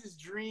your guys'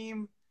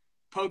 dream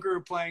poker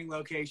playing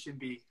location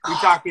be? We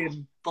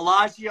talking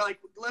Bellagio? Like,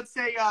 let's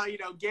say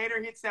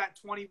Gator hits that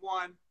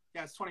 21.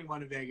 Yeah, it's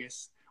 21 in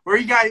Vegas. Where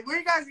you guys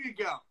gonna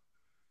go?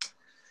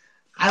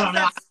 I don't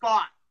know. That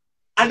spot.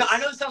 I know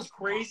it sounds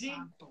crazy.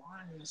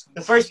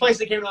 The first place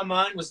that came to my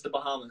mind was the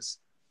Bahamas.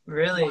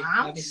 Really? Wow.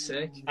 That'd be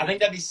sick. I think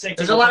that'd be sick.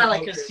 There's a lot of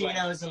like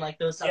casinos and like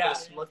those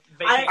types of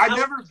I've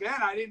never been.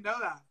 I didn't know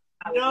that.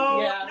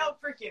 No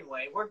freaking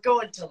way. We're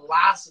going to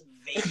Las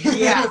Vegas.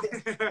 Yeah.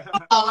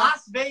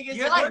 Las Vegas.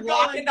 You're like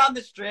walking down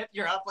the strip.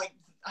 You're up like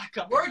a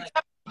couple. We're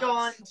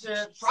going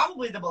to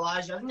probably the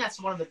Bellagio. I think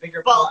that's one of the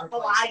bigger Bellagio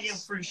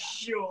places. for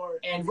sure.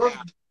 And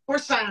we're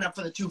signing up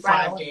for the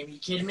 2-5 game. You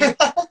kidding me?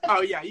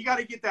 Oh yeah, you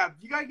gotta get that.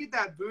 You gotta get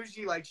that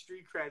bougie like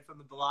street cred from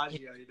the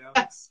Bellagio. You know.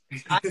 Yes.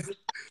 That's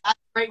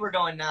great. We're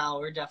going now.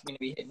 We're definitely gonna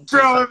be hitting.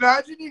 Bro,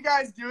 imagine you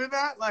guys doing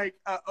that, like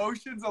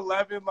Ocean's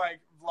 11 like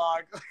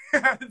vlog.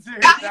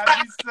 Dude,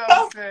 that'd be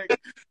so sick.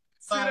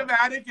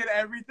 Cinematic and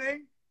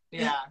everything.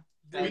 Yeah,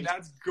 Dude,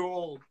 that's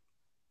gold.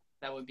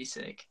 that would be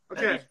sick.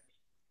 Okay,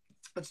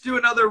 let's do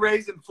another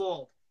raise in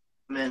full.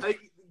 Man.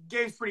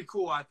 Game's pretty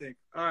cool, I think.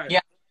 All right. Yeah.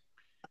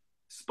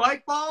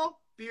 Spike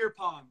ball, beer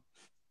pong.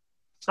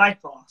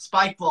 Spike ball.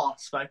 Spike ball.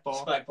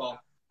 Spike ball.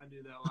 I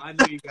knew that one. I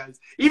knew you guys.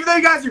 Even though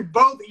you guys are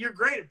you're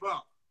great at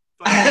both.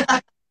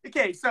 But,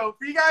 okay, so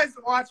for you guys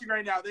watching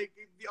right now,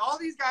 all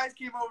these guys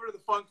came over to the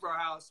Funk Bro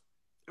house,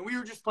 and we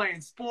were just playing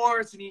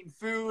sports and eating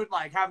food,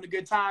 like having a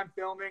good time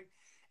filming.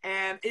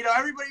 And,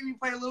 everybody, we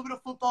play a little bit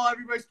of football.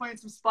 Everybody's playing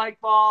some spike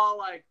ball,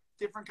 like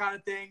different kind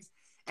of things.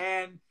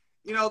 And,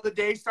 the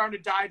day's starting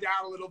to die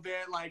down a little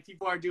bit. Like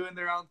people are doing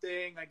their own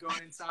thing, like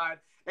going inside.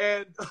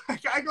 And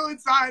like, I go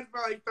inside for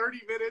like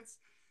 30 minutes,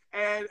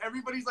 and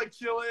everybody's like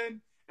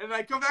chilling. And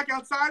I come back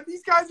outside.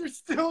 These guys are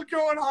still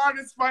going hard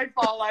at spike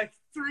ball like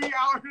 3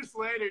 hours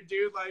later,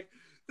 dude. Like,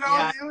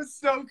 it was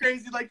so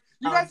crazy. Like,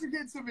 you guys are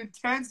getting some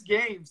intense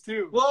games,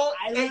 too. Well,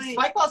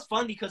 spike ball's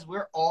fun because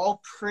we're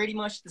all pretty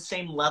much the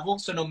same level.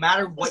 So no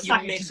matter what you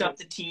mix up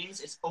the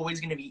teams, it's always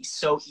going to be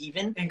so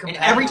even. And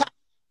every time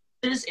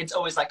it's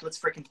always like, let's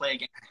freaking play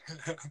again.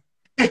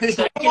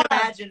 So I can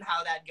imagine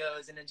how that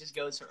goes, and it just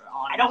goes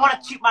on. I don't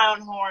want to toot my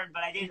own horn,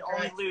 but I did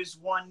only lose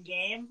one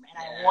game, and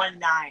I won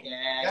 9.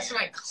 Yeah, That's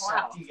when I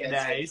clapped you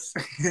guys.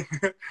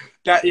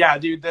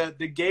 Nice. Dude,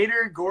 the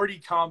Gator Gordy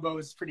combo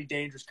is a pretty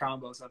dangerous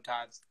combo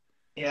sometimes.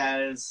 Yeah,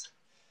 it is.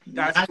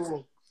 That's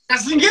cool.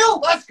 Gus and Gil,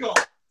 let's go.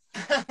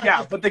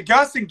 Yeah, but the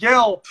Gus and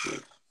Gil,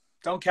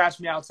 don't catch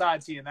me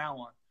outside seeing that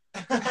one.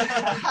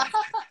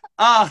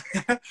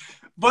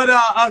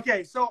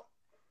 Okay, so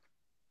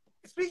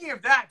speaking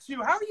of that,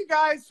 too, how are you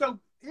guys? So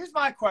here's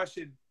my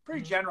question,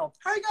 pretty general.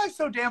 How are you guys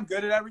so damn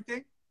good at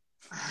everything?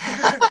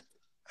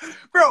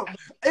 Bro,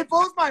 it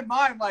blows my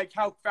mind, like,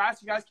 how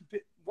fast you guys can,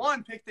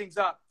 one, pick things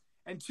up,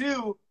 and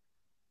two,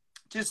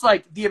 just,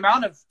 like, the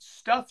amount of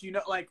stuff,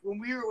 like,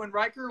 when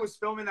Riker was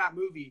filming that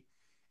movie,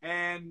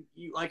 and,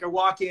 I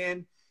walk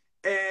in,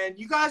 and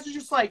you guys are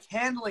just, like,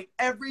 handling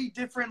every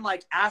different,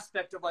 like,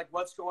 aspect of, like,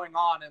 what's going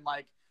on, and,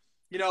 like,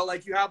 you know,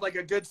 like you have like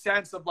a good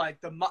sense of like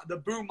the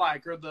boom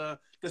mic or the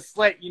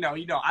slate. You know,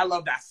 I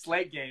love that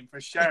slate game for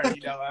sure.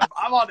 You know,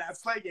 I'm on that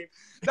slate game.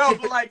 No,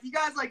 but like you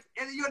guys like,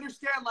 and you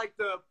understand like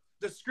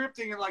the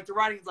scripting and like the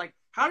writing is like,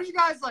 how do you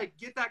guys like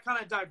get that kind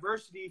of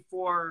diversity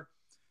for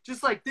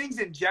just like things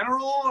in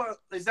general? Or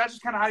is that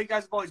just kind of how you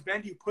guys have always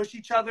been? Do you push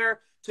each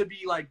other to be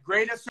like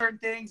great at certain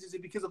things? Is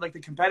it because of like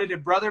the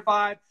competitive brother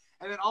vibe?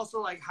 And then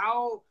also like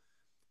how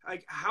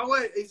has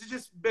it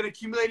just been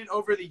accumulated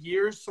over the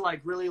years to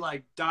like really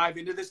like dive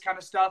into this kind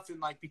of stuff and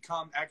like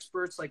become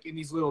experts like in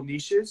these little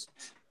niches?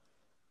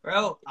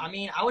 Bro, I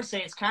mean, I would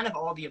say it's kind of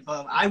all the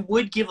above. I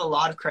would give a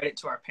lot of credit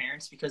to our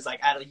parents because,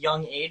 like, at a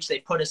young age, they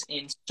put us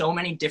in so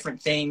many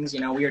different things. You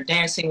know, we were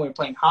dancing, we were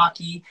playing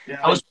hockey. Yeah.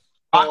 I was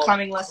rock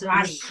climbing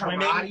lessons,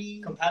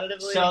 Karate,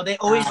 competitively. So they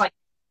always like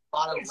a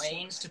lot of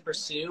lanes to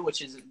pursue,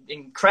 which is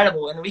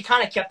incredible. And we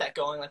kind of kept that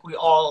going. Like, we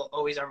all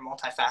always are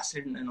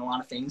multifaceted in a lot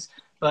of things.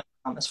 But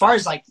as far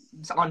as like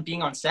on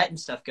being on set and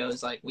stuff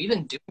goes, like, we've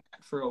been doing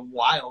that for a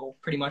while,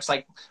 pretty much.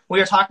 Like, we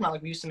were talking about,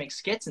 like, we used to make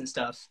skits and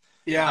stuff.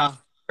 Yeah.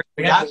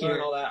 We got to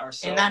learn all that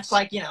ourselves. And that's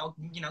like, you know,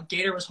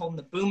 Gator was holding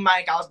the boom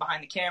mic, I was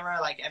behind the camera,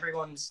 like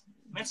everyone's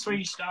That's where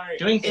you start.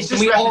 doing It's things.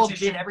 just And we all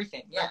repetition. did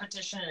everything. Yeah,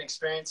 Repetition and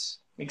experience.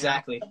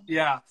 exactly.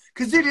 Yeah.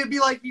 Because dude, it'd be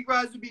like you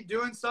guys would be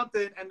doing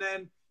something and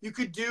then you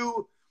could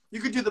do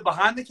the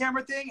behind the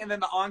camera thing and then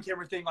the on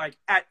camera thing like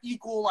at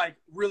equal like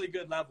really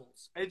good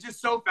levels. And it's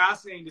just so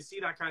fascinating to see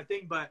that kind of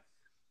thing.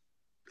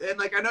 And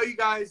like I know you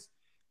guys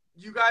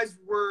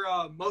were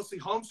mostly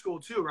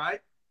homeschooled too, right?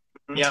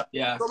 Yep.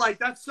 Yeah. So like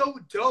that's so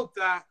dope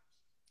that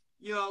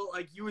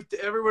like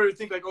everybody would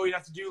think like, oh, you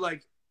have to do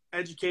like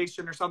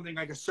education or something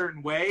like a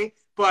certain way,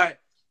 but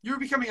you're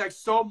becoming like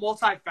so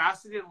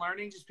multifaceted in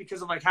learning just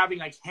because of like having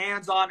like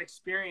hands-on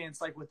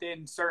experience like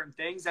within certain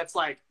things. That's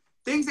like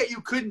things that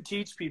you couldn't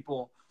teach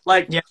people.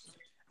 Like, yeah.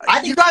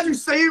 You guys are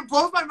saying, it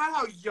blows my mind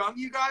how young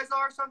you guys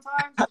are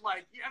sometimes.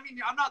 Like, I mean,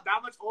 I'm not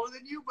that much older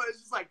than you, but it's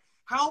just like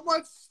how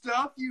much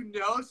stuff you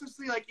know,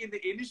 especially like in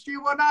the industry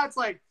and whatnot. It's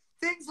like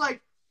things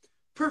like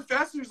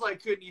professors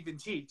like couldn't even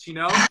teach, you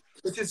know,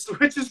 which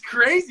is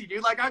crazy,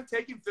 dude. Like I'm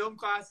taking film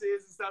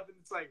classes and stuff, and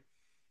it's like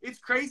it's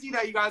crazy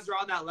that you guys are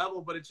on that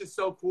level, but it's just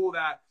so cool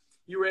that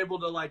you were able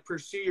to like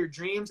pursue your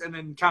dreams and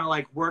then kind of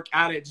like work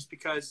at it just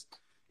because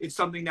it's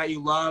something that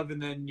you love,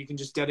 and then you can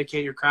just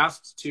dedicate your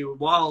craft to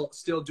while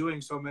still doing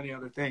so many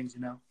other things,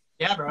 you know.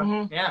 Yeah, bro.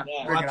 Mhm. Yeah.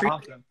 Yeah. Well, I Freaking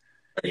awesome.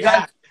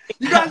 yeah.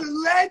 You guys are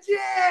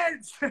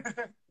legends.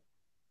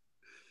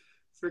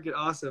 Freaking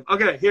awesome.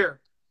 Okay, here.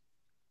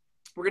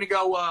 We're going to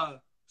go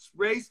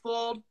raise,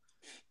 fold,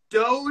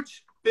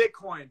 Doge,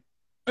 Bitcoin.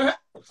 Oh.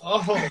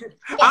 I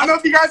don't know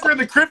if you guys are in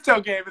the crypto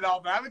game at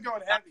all, but I've been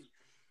going heavy.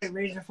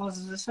 Razor Falls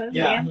is this one?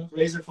 Yeah.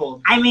 Razor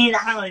fold. I mean,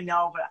 I don't really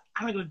know, but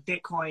I'm gonna go with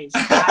Bitcoins.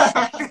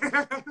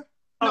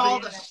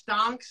 All the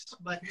stonks,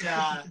 but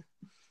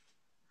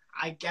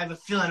I have a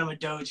feeling I'm a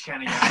Doge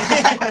kind of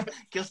guy.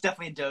 Gil's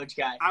definitely a Doge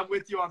guy. I'm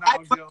with you on that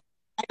one, Gil.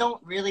 I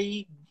don't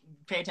really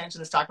pay attention to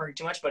the stock market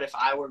too much, but if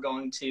I were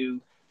going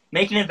to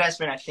make an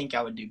investment, I think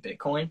I would do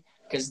Bitcoin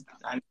because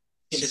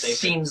it just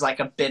seems like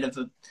a bit of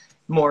a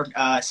more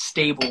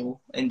stable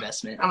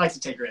investment. I like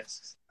to take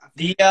risks.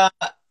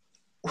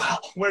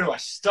 Well, where do I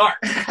start?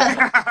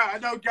 I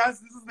know, Gus.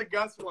 This is the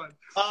Gus one.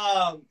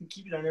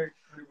 Keep it under.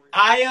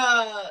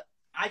 I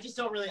just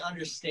don't really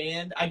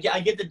understand. I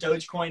get the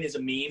Dogecoin is a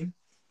meme.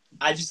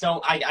 I just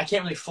don't. I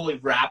can't really fully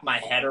wrap my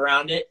head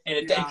around it, and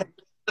it doesn't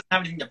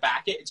have anything to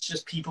back it. It's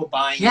just people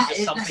buying into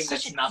something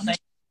that's nothing.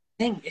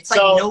 It's like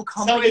no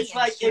company. So it's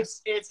like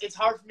it's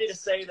hard for me to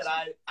say that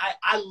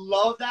I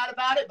love that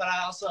about it, but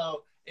I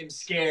also am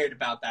scared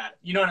about that.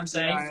 You know what I'm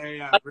saying?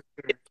 Yeah. For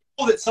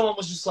sure. That someone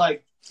was just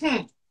like,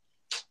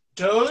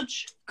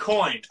 Doge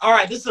coin. All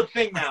right, this is a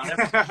thing now. And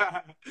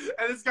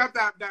it's got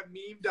that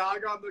meme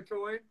dog on the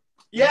coin.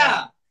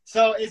 Yeah.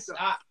 So it's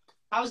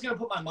I was gonna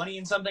put my money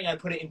in something. I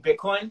put it in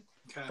Bitcoin,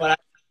 Okay. but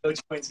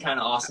Dogecoin's kind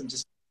of awesome.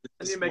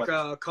 I need to make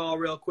a call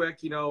real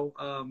quick. You know,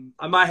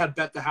 I might have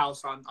bet the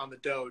house on the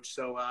Doge.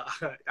 So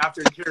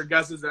after hearing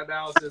Gus's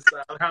analysis,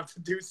 I'll have to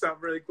do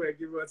something really quick.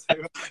 Give me one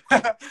second.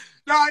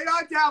 No, you know,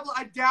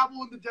 I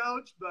dabble in the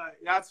Doge, but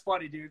that's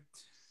funny, dude.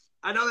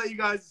 I know that you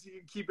guys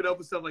keep it up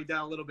with stuff like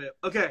that a little bit.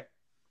 Okay.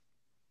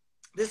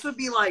 This would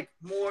be like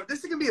more.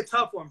 This is gonna be a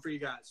tough one for you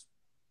guys.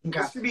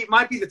 Okay. This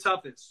might be the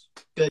toughest.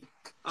 Good.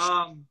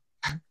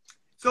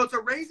 So it's a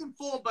raise and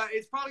fold, but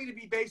it's probably gonna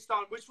be based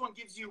on which one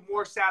gives you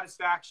more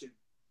satisfaction.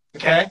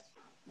 Okay.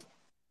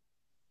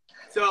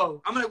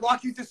 So I'm gonna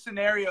walk you through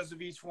scenarios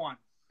of each one.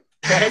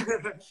 Okay.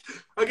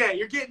 Okay,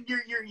 you're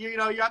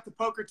at the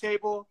poker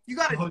table.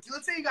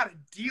 Let's say you got a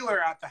dealer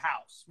at the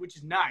house, which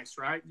is nice,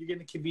 right? You're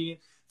getting convenient,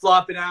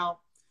 flopping out.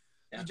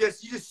 Yeah.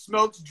 You just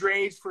smoked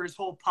Dre's for his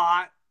whole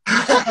pot.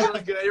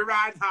 Feeling good. You're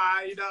riding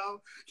high, you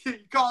know. You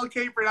call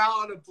Capron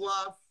out on a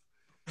bluff.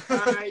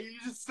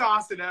 You're just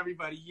saucing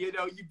everybody. You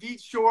know, you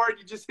beat Short.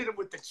 You just hit him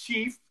with the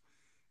chief,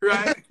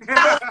 right?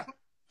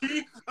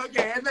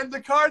 Okay, and then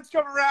the cards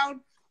come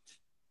around.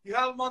 You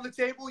have them on the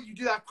table. You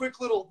do that quick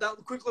little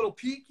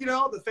peek, you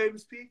know, the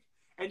famous peek.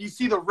 and you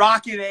see the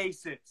Rocket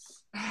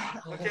Aces.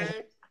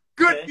 Okay?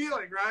 Good Okay.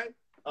 feeling, right?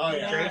 Oh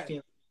yeah. Great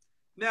feeling.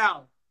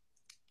 Now,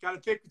 got to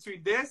pick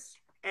between this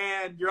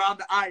and you're on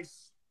the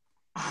ice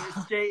and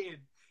you're skating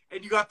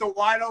and you got the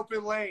wide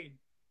open lane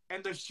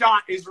and the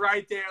shot is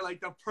right there, like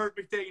the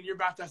perfect thing, and you're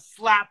about to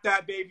slap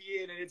that baby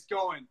in and it's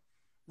going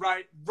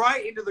right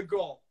into the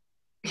goal.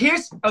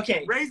 Here's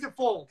Raise it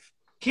full.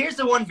 Here's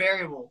the one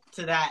variable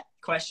to that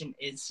question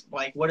is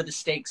like, what are the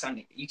stakes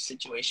on each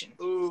situation?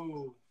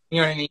 Ooh.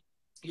 You know what I mean?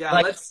 Yeah,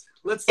 Like-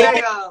 let's say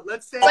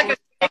It's like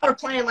if we're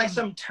playing like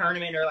some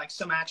tournament or like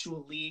some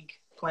actual league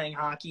playing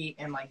hockey,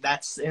 and like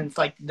that's in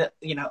like the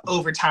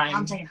overtime.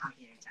 I'm taking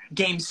hockey anytime.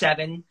 Game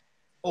 7,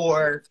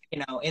 or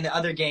in the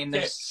other game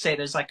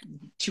there's like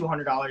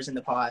 $200 in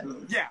the pot.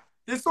 yeah,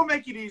 this will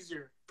make it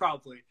easier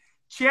probably.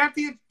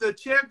 The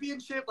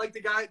championship, like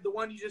the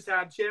one you just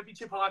had,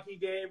 championship hockey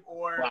game,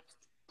 or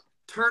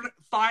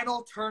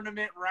final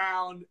tournament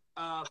round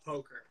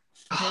poker.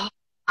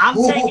 I'm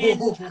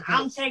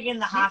taking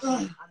the hockey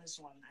on this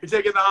one. You're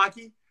taking the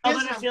hockey? I'm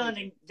better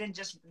feeling than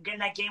just getting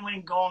that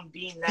game-winning goal and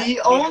being that. The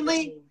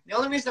only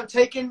reason I'm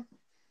taking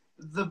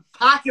the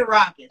Pocket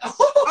Rockets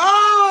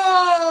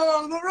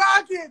Oh, the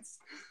Rockets!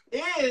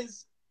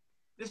 is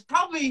there's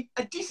probably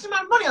a decent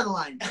amount of money on the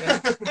line.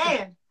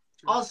 And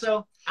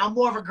also, I'm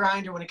more of a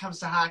grinder when it comes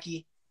to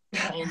hockey.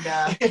 And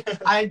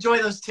I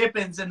enjoy those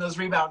tip-ins and those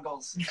rebound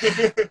goals.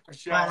 For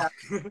sure.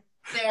 But,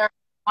 there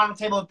on the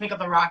table to pick up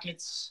the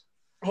Rockets.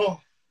 Oh,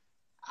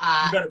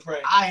 you better pray.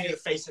 You gotta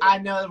face it. I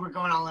know that we're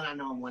going all in. I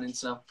know I'm winning,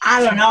 so.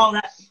 I don't know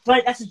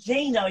but that's the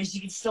thing though, is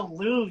you can still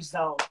lose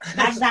though.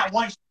 Imagine that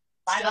one.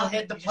 Still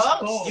hit the you just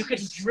post. go. You could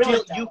drill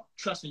it. you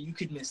trust me, you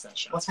could miss that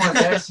shot. What's more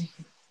embarrassing?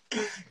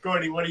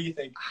 Gordy, what do you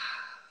think?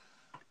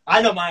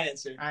 I know my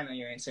answer. I know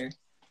your answer.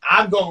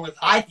 I'm going with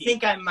I hockey.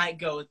 think I might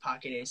go with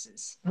Pocket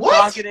Aces.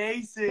 Rocket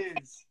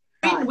Aces.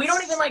 We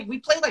don't even we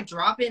play like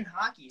drop-in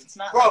hockey. It's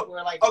not Bro, like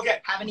we're like okay.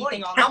 have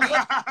anything on.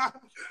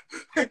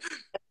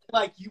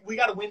 We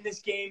got to win this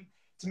game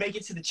to make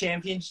it to the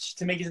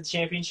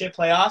championship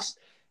playoffs.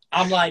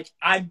 I'm like,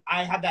 I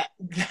have that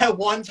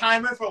one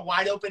timer for a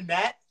wide open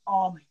net,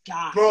 Oh my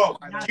god, bro.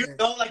 Not You good.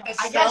 know, like the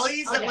I guess-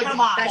 cellies that okay, would come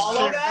on.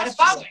 follow That's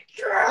that.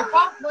 And if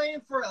I'm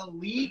playing for a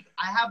league,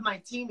 I have my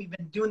team. We've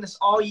been doing this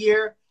all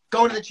year.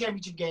 Going to the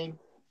championship game,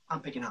 I'm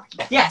picking hockey.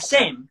 Yeah,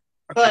 same.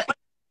 But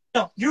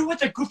No, you're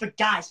with a group of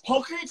guys.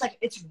 Poker,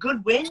 it's a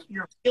good win.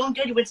 You're feeling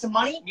good. You win some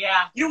money.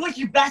 yeah. You're with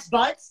your best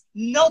buds.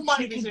 No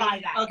money can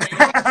buy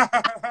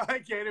that. Okay.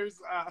 Gator's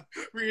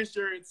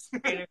reassurance.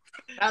 That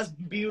was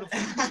beautiful.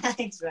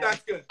 Thanks, man.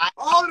 That's good.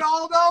 All in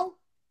all, though,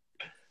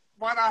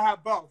 why not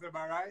have both? Am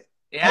I right?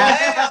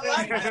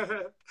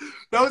 Yeah.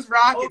 Those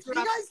Rockets. You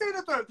guys say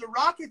that the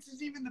Rockets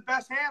is even the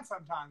best hand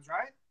sometimes,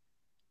 right?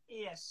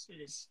 Yes, it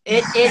is.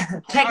 It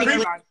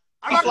technically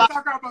I'm not going to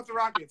talk about the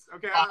Rockets.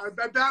 Okay, I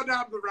bow down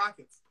to the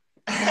Rockets.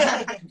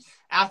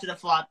 after the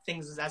flop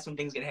that's when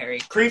things get hairy.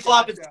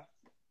 Pre-flop is Yeah,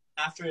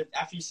 after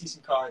you see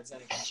some cards, then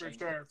it can change.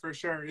 for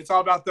sure. It's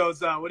all about those.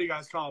 What do you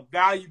guys call them?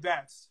 Value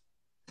bets.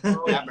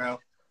 Yeah, bro.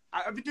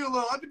 I've been doing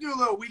a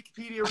little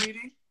Wikipedia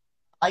reading.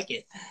 Like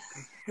it.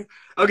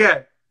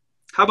 Okay,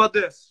 how about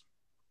this?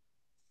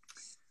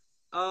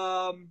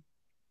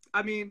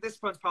 I mean,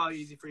 this one's probably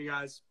easy for you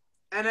guys.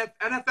 NFL,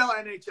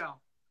 NHL.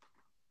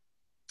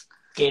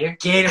 Gator.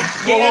 Gator's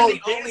Gator's the the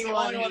only only one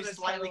one that's who's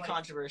slightly like-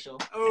 controversial.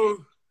 Oh,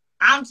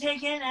 I'm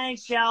taking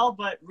NHL,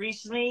 but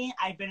recently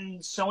I've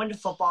been so into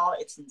football,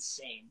 it's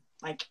insane.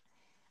 Like,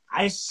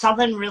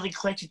 something really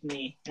clicked with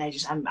me, and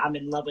I'm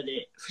in love with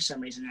it for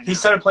some reason. Right He now.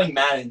 started playing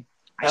Madden.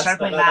 I started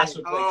playing That's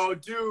Madden. what oh,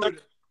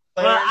 dude.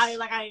 But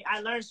I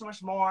learned so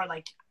much more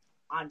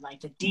on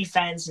the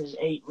defense, and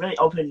it really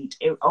opened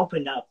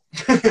up.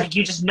 Like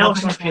you just know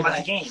so much more about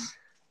the game.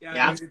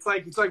 Yeah, dude,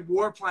 it's like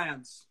war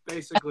plans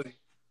basically.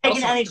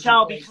 Taking Also,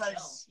 NHL we play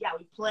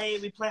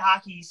because we play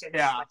hockey. So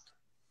Yeah.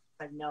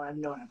 I know I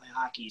play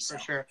hockey. So. For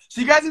sure.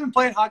 So you guys have been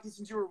playing hockey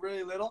since you were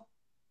really little?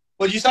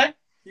 What'd you say?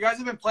 You guys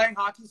have been playing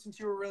hockey since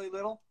you were really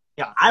little?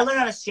 Yeah, I learned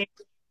how to skate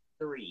at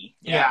 3.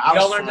 I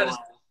all learned how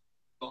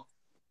to.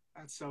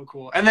 That's so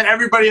cool. And then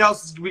everybody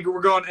else, we're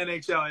going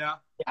NHL, yeah?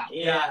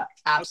 Yeah.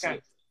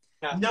 Absolutely.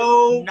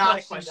 No Not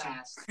a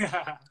questions question.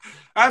 asked.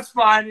 That's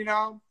fine, you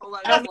know. I'll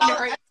let-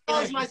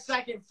 NFL is my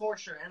second for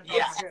sure. NFL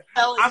Yeah.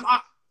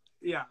 is-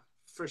 Yeah,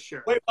 for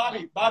sure. Wait,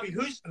 Bobby,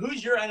 who's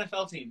your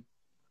NFL team?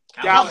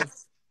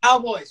 Dallas.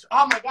 Cowboys.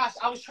 Oh my gosh,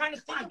 I was trying to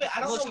think of it.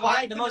 I don't know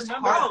why. The most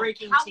remember.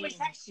 heartbreaking Cowboys team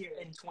next year.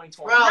 in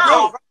 2020. Bro,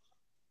 No.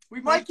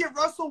 We might get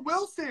Russell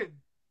Wilson.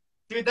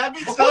 dude, that'd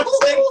be so sick. Bro.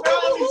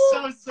 That'd be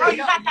so Oh, sick. you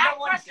got that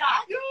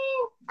Prescott?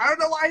 I don't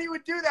know why he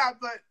would do that,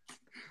 but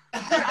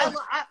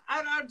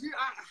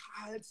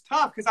it's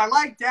tough because I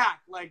like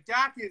Dak. Like,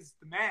 Dak is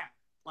the man.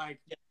 Like,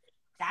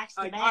 That's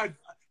the like, man.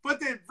 but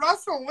then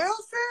Russell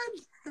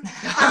Wilson?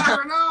 I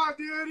don't know,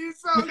 dude. He's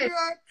so good.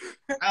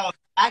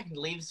 Dak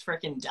leaves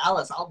freaking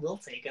Dallas. We'll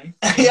take him.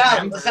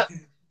 Yeah.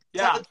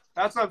 Yeah,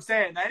 that's what I'm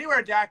saying.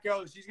 Anywhere Dak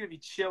goes, he's going to be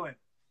chilling.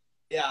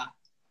 Yeah.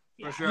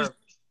 For sure.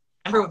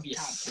 Denver would be a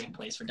sick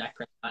place for Dak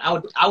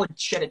Prescott. I would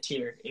shed a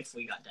tear if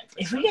we got Dak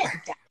Prescott. If we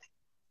get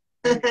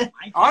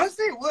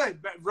Honestly, it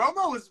would. But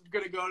Romo was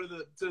gonna go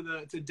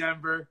to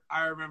Denver.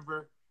 I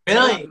remember.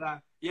 Really?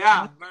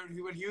 Yeah,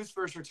 when he was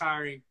first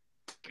retiring.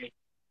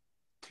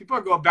 People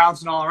are going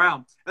bouncing all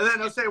around. And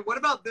then I'll say, what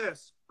about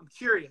this? I'm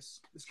curious.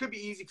 This could be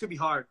easy, could be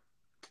hard.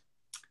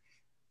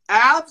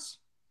 Avs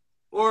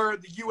or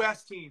the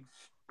U.S. team?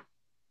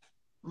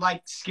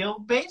 Like skill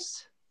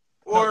based?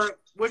 Or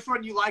which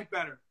one you like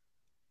better?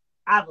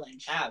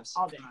 Avalanche. Avs.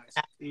 All day.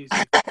 Nice. Easy.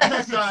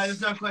 There's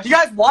no question. You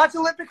guys watch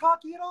Olympic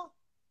hockey at all?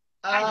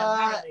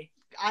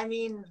 I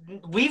mean,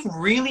 We've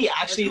really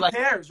actually Who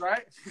cares,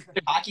 right?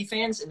 been hockey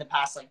fans in the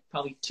past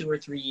probably 2 or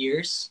 3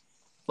 years.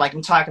 Like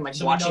I'm talking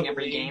So we watching know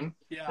every the league. game.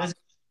 Yeah.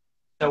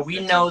 So we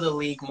know the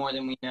league more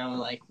than we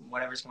know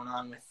whatever's going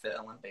on with the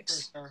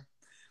Olympics. Sure.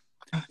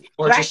 Or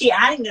We're just, actually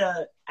adding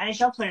the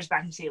NHL players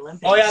back into the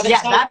Olympics. Oh, yeah,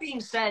 yeah. That being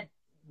said,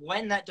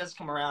 when that does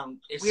come around,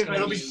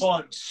 It'll be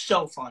fun.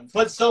 So fun.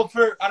 But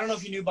I don't know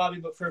if you knew, Bobby,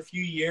 but for a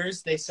few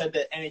years they said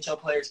that NHL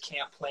players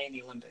can't play in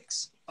the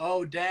Olympics.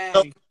 Oh, dang.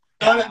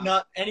 So,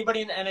 not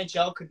anybody in the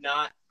NHL could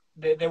not.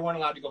 They weren't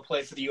allowed to go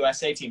play for the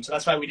USA team, so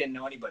that's why we didn't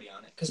know anybody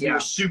on it because we were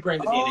super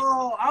into the NHL.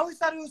 Oh, I always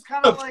thought it was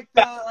kind of like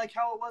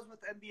how it was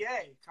with the NBA.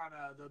 Kind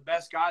of the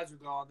best guys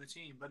would go on the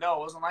team. But no, it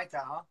wasn't like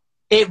that, huh?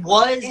 It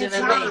was, and It's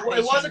then not- they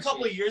It was a changed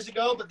couple it. of years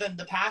ago, but then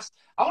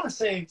I want to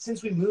say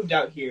since we moved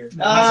out here, it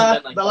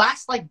hasn't been like The that.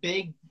 last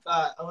big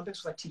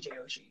Olympics was TJ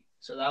Oshie.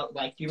 So that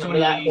do you remember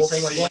that whole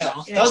thing? Yeah.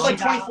 Yeah, That was like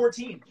he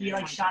 2014. He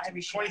shot every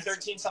shot.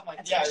 2013, something like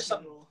that. That's Yeah, or actually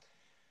something. cool.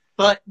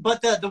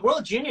 But the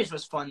World Juniors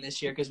was fun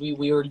this year because we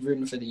were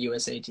rooting for the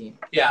USA team.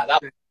 Yeah,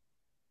 that.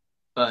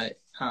 But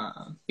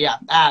yeah,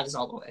 Avs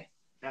all the way.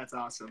 That's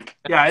awesome.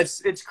 Yeah,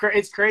 it's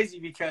crazy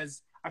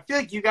because I feel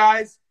like you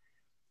guys,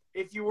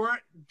 if you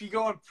weren't be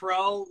going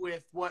pro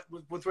with what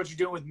you're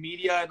doing with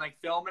media and like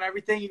film and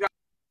everything, you guys.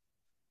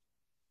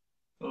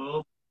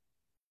 Oh.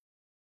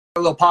 A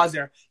little pause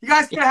there. You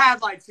guys could have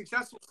had like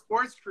successful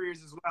sports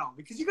careers as well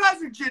because you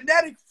guys are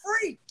genetic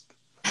freaks.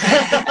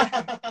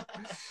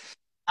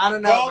 I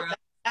don't know, Bro, bro.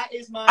 that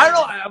is my. I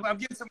don't know. I'm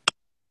getting some.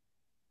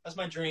 That's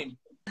my dream.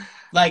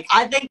 Like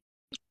I think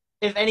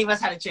if any of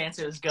us had a chance,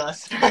 it was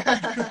Gus.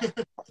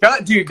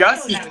 Dude,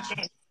 Gus He doesn't have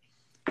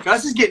a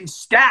chance. is getting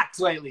stacked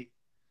lately.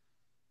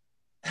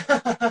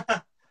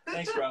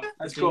 Thanks, bro.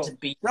 That's Dude's cool. a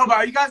beast. No,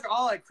 but you guys are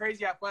all like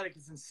crazy athletic.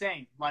 It's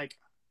insane. Like,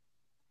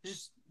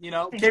 just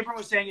Capron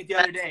was saying it the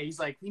other day. He's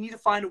like, we need to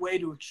find a way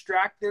to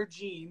extract their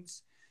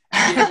genes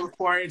and be able to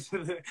pour it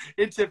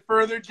into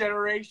further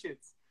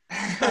generations.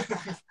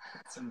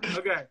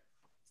 Okay.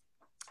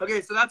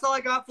 Okay, so that's all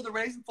I got for the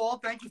Raise and Fall.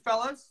 Thank you,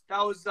 fellas. That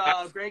was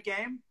a great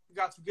game. We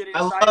got some good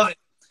insights. I love it.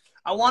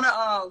 I want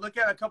to look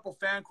at a couple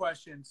fan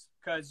questions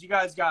because you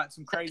guys got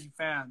some crazy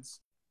fans.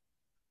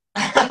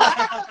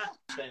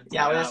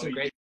 Yeah, we have some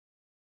great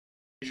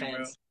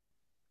fans.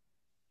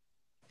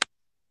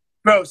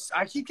 Bro,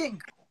 I keep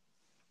getting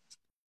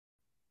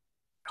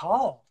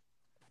called.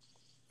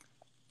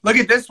 Look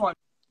at this one,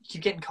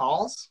 Keep getting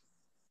calls.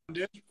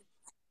 dude.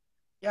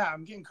 Yeah,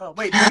 I'm getting called.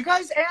 Wait, did you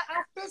guys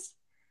ask this?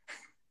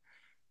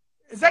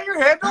 Is that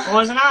your handle? It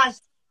wasn't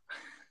us.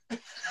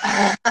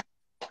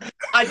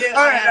 I did. All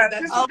I right, had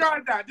that.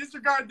 disregard that.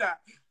 Disregard that.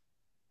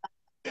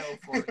 Go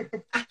for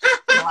it.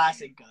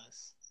 Classic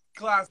Gus.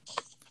 Class.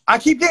 I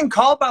keep getting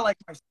called by like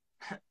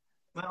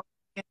myself.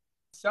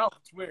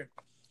 It's weird.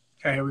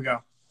 Okay, here we go.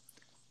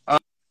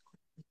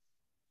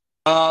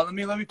 Let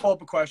me pull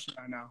up a question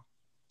right now.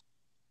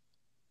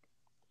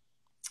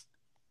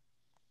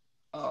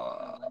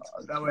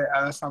 That way,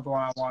 that's not the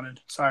one I wanted.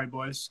 Sorry,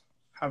 boys.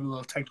 Having a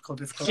little technical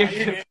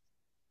difficulty.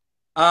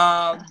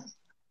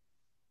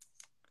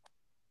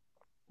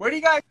 Where do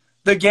you guys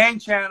the gang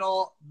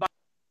channel by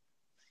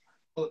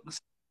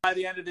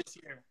the end of this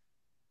year?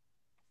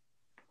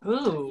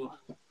 Ooh.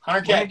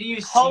 100K. Where do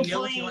you see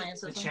Hopefully, you want to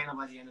answer The this channel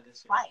by the end of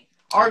this year. Why?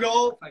 Our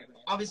goal,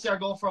 obviously, our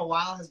goal for a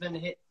while has been to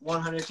hit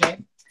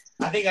 100K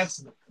I think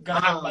that's gonna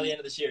happen by the end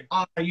of this year.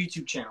 on our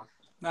YouTube channel.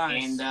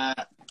 Nice. And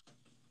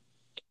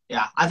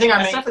yeah, I think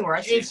That's definitely where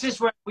I see it's just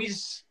where we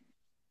just,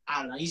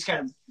 I don't know, you just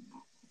gotta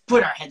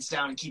put our heads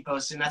down and keep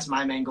posting. That's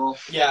my main goal.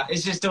 Yeah.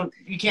 It's just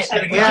you can't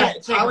Yeah,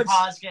 take I a would-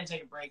 pause, you can't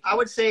take a break. I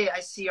would say I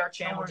see our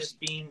channel Somewhere- just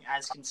being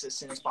as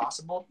consistent as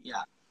possible.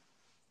 Yeah.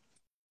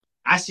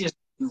 I see us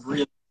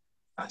really.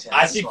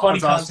 I see funny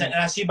That's awesome. content,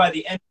 and I see by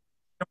the end,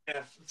 we're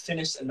gonna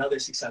finish another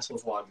successful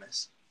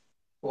Vlogmas.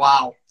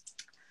 Wow.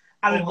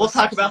 I mean, We'll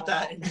talk about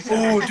that.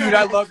 Oh, dude,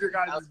 I love your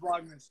guys'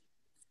 vlogmas.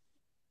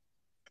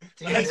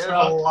 Dude, Thanks, there's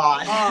bro. a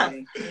lot.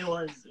 It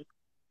was.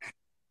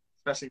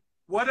 Especially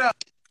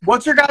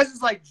What's your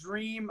guys' like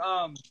dream?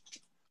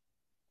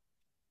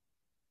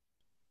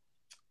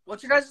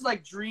 What's your guys'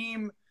 like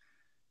dream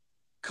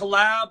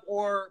collab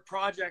or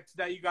project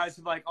that you guys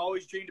have like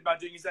always dreamed about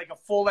doing? Is it like a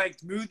full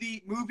length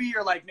movie,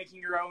 or like making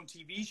your own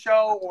TV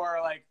show, or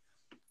like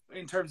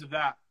in terms of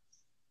that?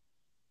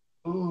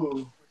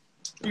 Ooh.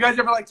 You guys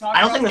ever like talk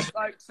I don't about think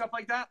like stuff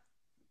like that?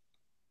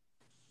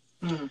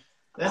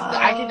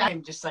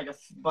 I'm just like a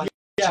bunch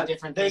Yeah, of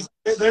different there's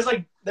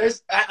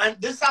things.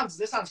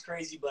 this sounds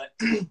crazy, but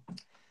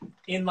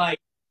in like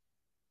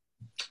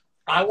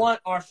I want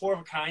our Four of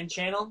a Kind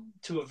channel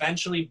to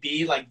eventually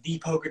be like the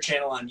poker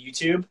channel on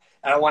YouTube.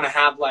 And I want to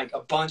have like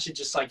a bunch of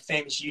just like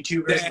famous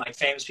YouTubers and like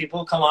famous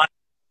people come on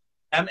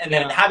them and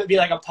then have it be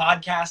like a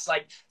podcast,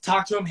 like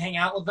talk to them, hang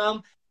out with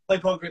them, play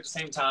poker at the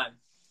same time.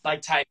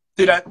 Like type.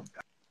 Dude, I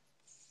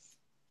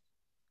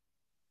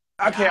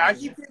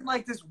keep getting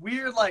like this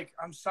weird, like,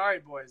 I'm sorry,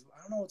 boys.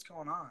 I don't know what's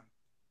going on.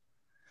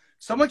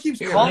 Someone keeps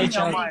calling me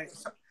on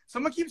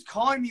someone keeps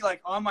calling me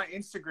like on my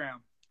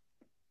Instagram.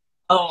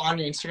 Oh, on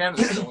your Instagram?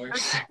 That's the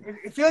worst.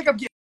 I feel like I'm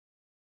getting.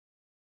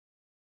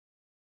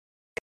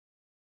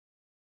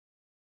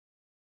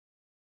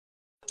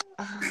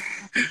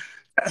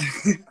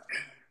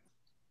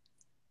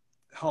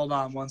 Hold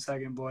on 1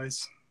 second,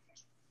 boys.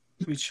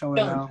 We chilling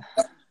now.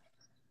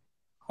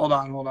 Hold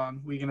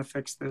on. We're gonna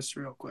fix this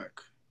real quick.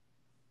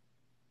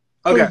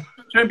 Okay,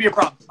 shouldn't be a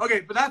problem.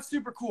 Okay, but that's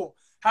super cool.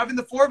 Having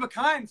the Four of a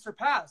Kind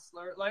surpass,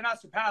 like not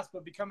surpass,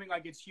 but becoming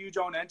like its huge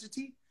own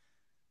entity.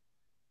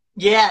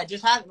 Yeah,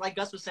 just have, like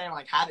Gus was saying,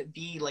 like have it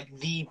be like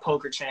the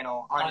poker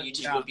channel on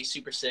YouTube would be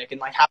super sick,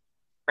 and like have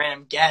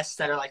random guests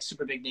that are like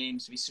super big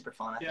names would be super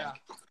fun. I think.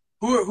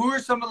 Who are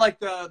some of like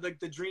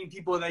the dream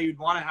people that you'd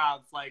want to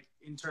have like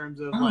in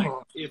terms of like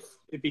if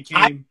it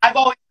became? I've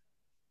always,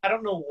 I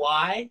don't know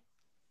why.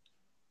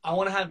 I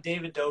want to have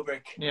David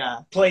Dobrik.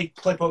 Play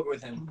poker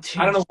with him.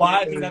 I don't know why.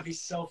 I think that'd be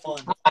so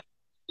fun.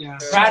 Yeah.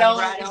 Brad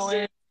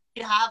Owen.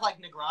 You'd have like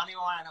Negroni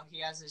on. I know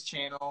he has his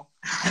channel.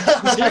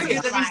 That'd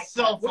be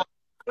so fun.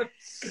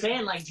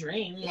 Saying like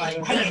dream, like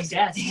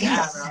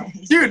yeah, bro.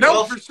 Dude,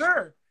 no, for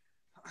sure.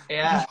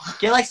 Yeah,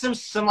 get like some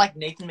like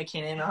Nathan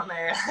McKinnon on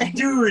there,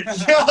 dude.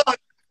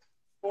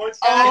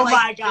 Oh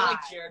my god,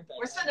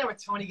 we're sitting there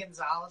with Tony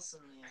Gonzalez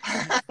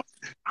and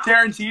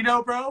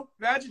Tarantino, bro.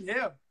 Imagine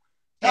him.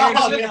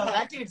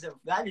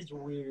 That is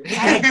weird.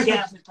 That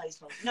definitely plays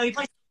poker. No, he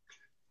plays.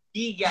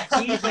 He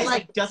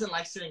like doesn't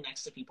like sitting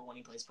next to people when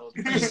he plays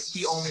poker.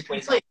 He only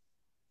plays.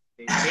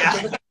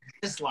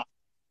 Just love.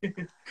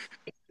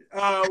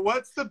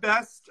 What's the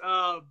best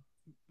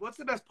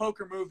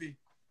poker movie?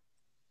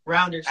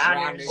 Rounders.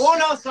 Rounders. Oh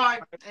no, sorry.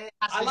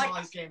 I like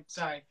Molly's Game.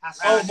 Sorry.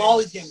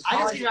 Molly's Game. I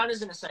can see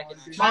Rounders in a second.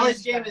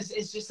 Molly's Game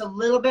is just a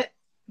little bit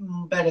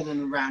better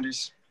than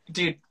Rounders.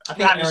 Dude, I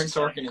think Aaron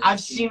Sorkin. I've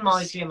seen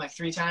Molly's Game like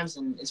 3 times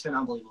and it's been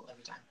unbelievable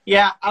every time.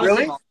 Yeah,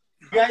 really?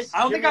 You guys,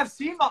 I don't think I've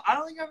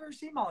ever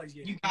seen Molly's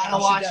Game. You gotta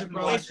watch it,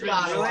 bro. It's really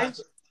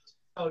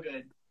so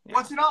good. Yeah.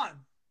 What's it on?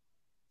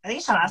 I think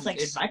it's on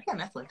Netflix. It might be on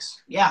Netflix.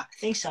 Yeah, I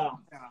think so.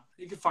 Yeah,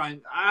 you can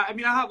find. I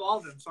mean, I have all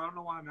of them, so I don't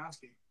know why I'm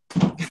asking.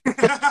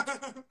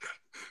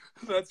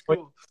 That's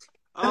cool.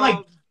 like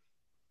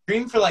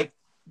dream for like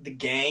the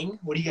gang.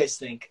 What do you guys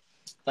think?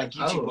 Like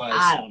YouTube wise,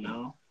 I don't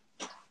know.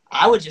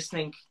 I would just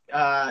think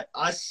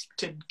us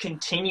to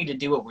continue to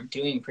do what we're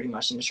doing pretty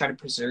much and to try to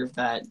preserve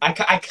that. I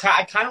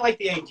kind of like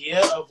the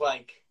idea of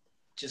like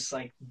just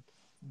like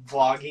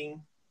vlogging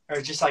or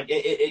just like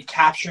it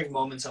capturing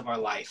moments of our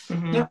life.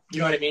 Mm-hmm. You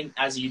know what I mean?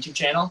 As a YouTube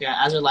channel. Yeah,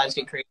 as our lives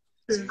get crazy.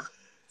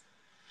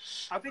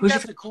 I think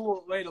that's a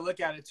cool way to look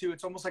at it too.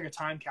 It's almost like a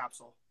time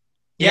capsule.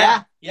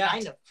 Yeah.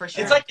 Kind of, for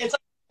sure. It's like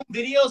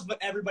videos, but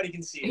everybody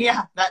can see it.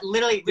 Yeah, that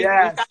literally.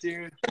 Yes,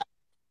 dude.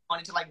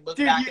 Wanted to like look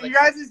Dude, back. you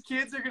guys as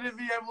kids are gonna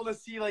be able to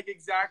see like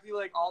exactly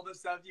like all the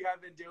stuff you have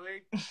been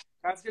doing.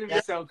 That's gonna be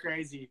so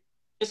crazy.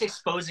 Just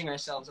exposing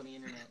ourselves on the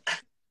internet.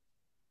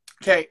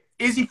 Okay,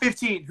 Izzy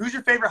 15. Who's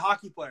your favorite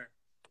hockey player?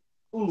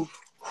 Ooh.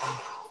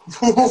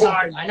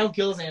 Sorry, I know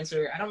Gil's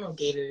answer. I don't know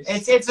Gators.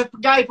 it's a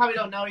guy you probably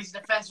don't know. He's a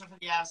defenseman for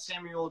the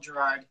Samuel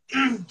Girard.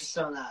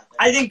 So that.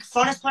 I think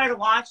funnest player to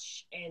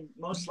watch and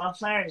most loved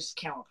player is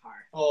Kale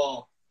McCarr.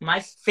 Oh, My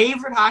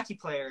favorite hockey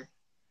player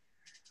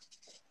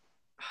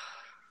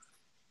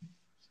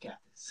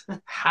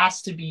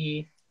has to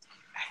be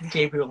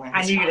Gabriel Landeskog.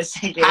 I knew you were gonna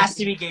say Gabriel. Has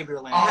to be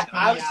Gabriel Landeskog.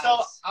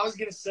 I was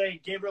gonna say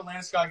Gabriel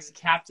Landeskog is the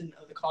captain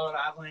of the Colorado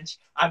Avalanche.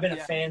 I've been a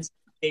fan since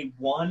day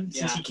one,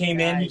 since he came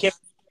in. He came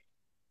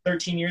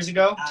 13 years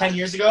ago, 10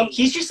 years ago.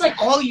 He's just like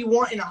all you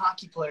want in a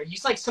hockey player.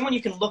 He's like someone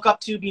you can look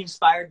up to, be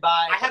inspired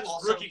by. I have his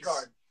Also, rookie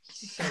card.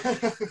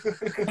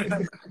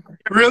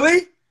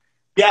 Really?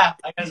 Yeah,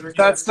 I got his rookie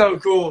That's card. so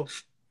cool.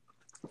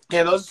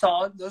 Yeah, those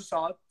are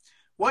solid.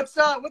 What's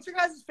your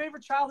guys'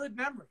 favorite childhood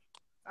memory?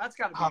 That's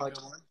gotta be a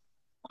good one.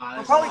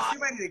 Well, probably too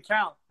many to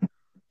count.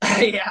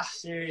 Yeah,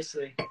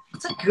 Seriously.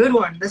 it's a good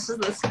one. This is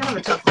kind of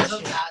a tough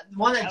question.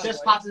 One that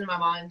just popped into my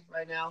mind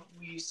right now.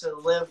 We used to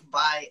live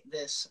by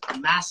this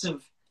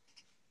massive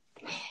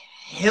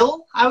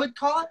hill, I would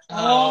call it.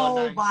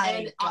 Oh nice. my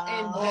And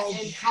god.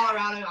 in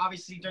Colorado,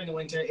 obviously during the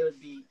winter, it would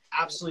be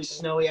absolutely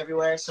snowy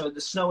everywhere. So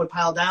the snow would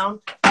pile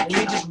down, and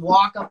we just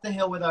walk up the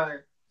hill with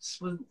our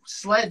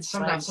sleds.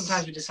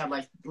 Sometimes we just have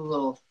like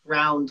little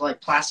round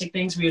like plastic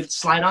things we would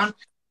slide on.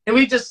 And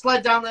we just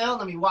sled down the hill,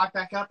 and then we walk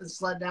back up and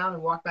sled down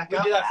and walk back We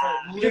up. do that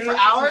for, We do it for literally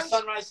hours? from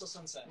sunrise till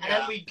sunset. And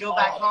then we go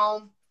back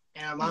home,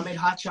 and our mom made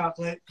hot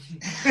chocolate.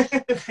 That's like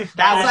the best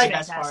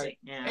part. fantastic.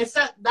 Yeah. It's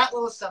that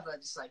little stuff that I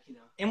just like,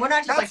 And we're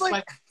not just That's like,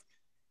 like-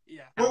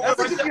 Yeah. Well, That's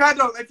like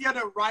if you had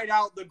to write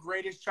out the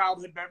greatest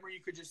childhood memory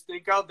you could just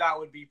think of, that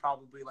would be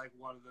probably like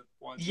one of the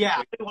ones.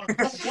 Yeah.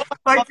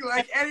 like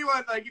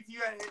anyone, like if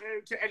you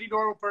to any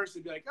normal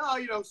person, be like, oh,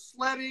 you know,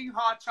 sledding,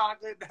 hot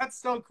chocolate. That's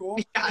so cool.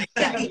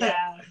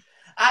 Yeah.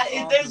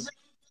 There's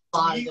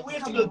we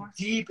have to go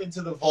deep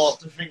into the vault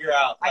to figure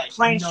out Like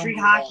playing number street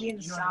one, hockey in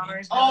the you know what I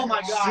mean? summers. Oh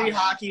my god, Street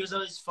hockey was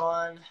always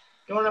fun.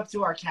 Going up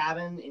to our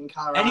cabin in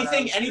Colorado.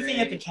 anything was at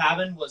the great.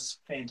 cabin was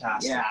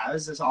fantastic. Yeah, it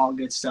was just all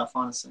good stuff,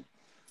 honestly.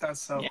 That's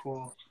so Yeah.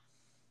 cool.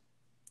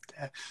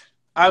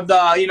 I'm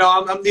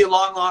the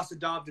long lost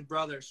adopted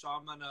brother, so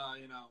I'm gonna,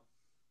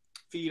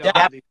 feed Yeah.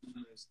 on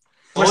these.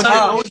 What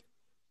Oh.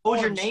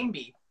 would your name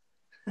be?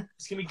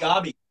 It's gonna be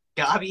Gobby.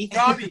 Gobby?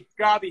 Gobby.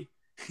 Gibby.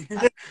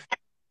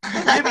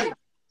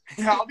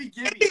 Yeah, I'll be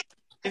Gibby.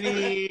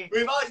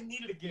 We've always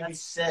needed a Gibby.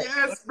 That's sick.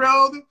 Yes,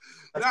 bro.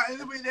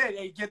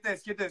 Hey, get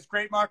this.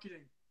 Great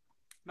marketing.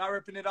 Not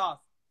ripping it off.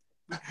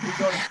 We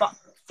go to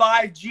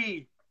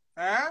 5G.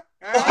 Huh?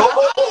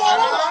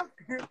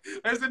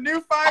 There's a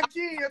new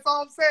 5G. That's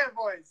all I'm saying,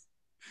 boys.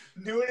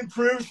 New and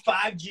improved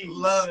 5G.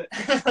 Love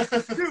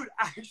it. Dude,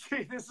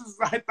 actually,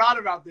 I thought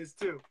about this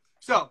too.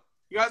 So,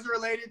 you guys are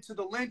related to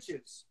the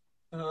Lynches.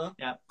 Uh-huh.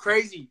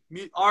 Crazy.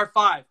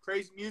 R5.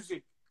 Crazy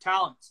music.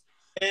 Talents.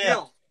 Yeah.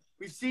 Bill,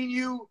 we've seen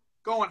you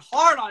going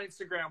hard on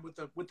Instagram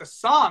with the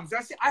songs.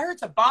 I heard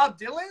to Bob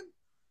Dylan.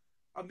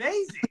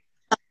 Amazing.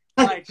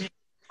 Like,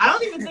 I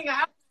don't even think I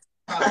have.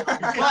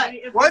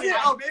 But was it?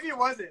 Oh, maybe it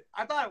wasn't.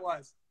 I thought it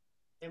was.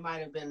 it might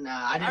have been.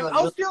 I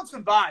I was feeling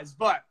some vibes,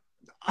 but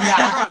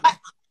Yeah.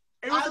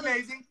 it was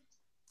amazing.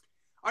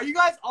 Are you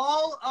guys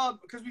all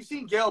because we've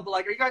seen Gil, but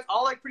like, are you guys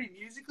all like pretty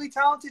musically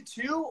talented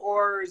too,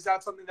 or is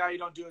that something that you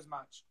don't do as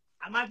much?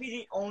 I might be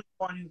the only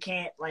one who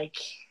can't like.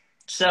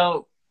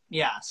 So,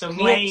 yeah. So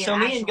Play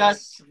me and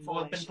Gus have been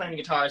voice. playing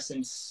guitar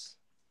since,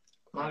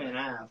 long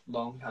enough.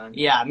 Long time.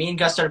 yeah, me and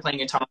Gus started playing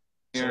guitar.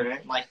 Sure.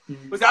 Like,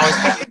 Was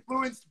that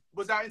influenced?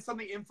 Was that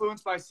something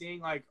influenced by seeing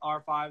like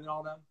R5 and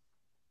all them?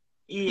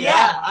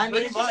 yeah, I mean,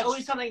 pretty it's just much.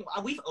 always something.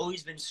 We've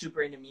always been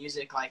super into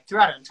music, like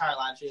throughout our entire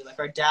lives. Really, like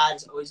our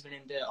dad's always been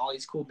into all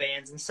these cool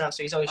bands and stuff.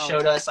 So he's always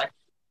showed us like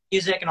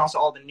music and also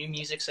all the new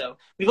music. So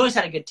we've always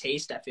had a good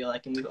taste, I feel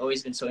like, and we've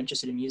always been so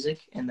interested in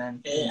music. And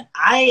then,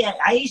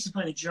 I used to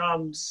play the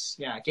drums.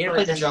 yeah, Gator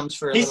played the drums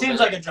for. He seems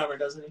like a drummer,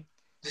 doesn't he?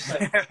 Just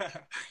like,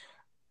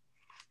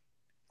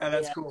 And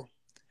that's Yeah. cool.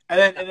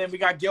 And then we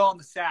got Gil on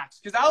the sax.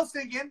 Because I was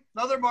thinking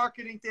another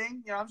marketing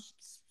thing. I'm just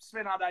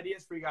spitting out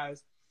ideas for you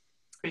guys.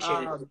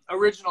 appreciate it.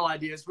 Original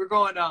ideas. We're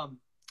going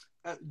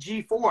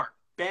G4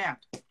 band.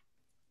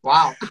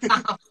 Wow.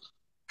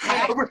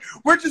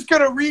 we're just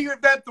gonna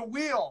reinvent the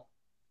wheel,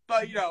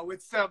 but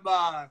with some.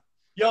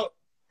 yo,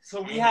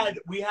 so we had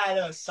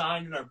a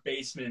sign in our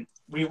basement.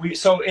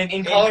 So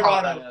in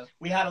Colorado,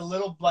 we had a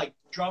little like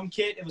drum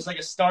kit. It was like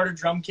a starter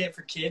drum kit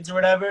for kids or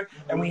whatever.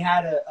 And we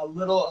had a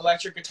little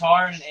electric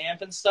guitar and an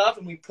amp and stuff.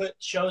 And we put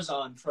shows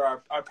on for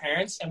our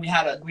parents. And we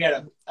had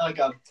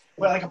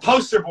a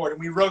poster board and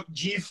we wrote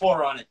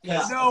G4 on it.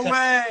 No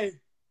way.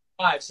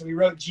 So we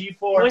wrote G4.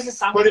 What was the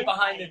song Put it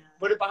again?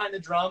 behind the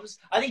drums.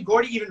 I think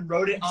Gordy even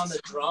wrote it on the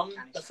drum,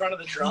 the front of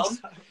the drum.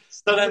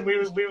 So then we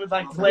would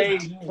like play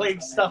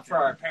stuff for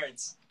our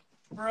parents.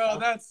 Bro,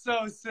 that's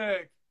so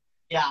sick.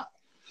 Yeah.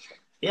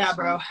 Yeah,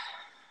 bro.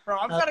 Bro,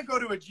 I'm gonna go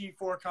to a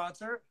G4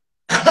 concert.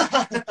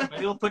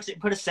 Maybe we'll put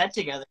a set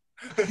together.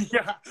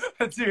 Yeah,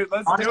 dude,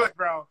 let's do it,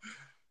 bro.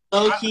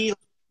 Low key.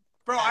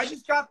 Bro, I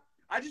just got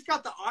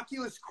the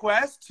Oculus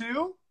Quest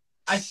too.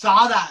 I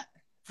saw that.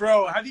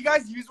 Bro, have you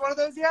guys used one of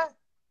those yet?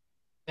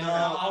 No,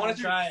 I want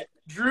to try it.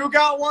 Drew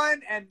got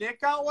one and Nick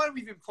got one.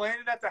 We've been playing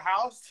it at the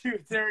house,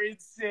 dude. They're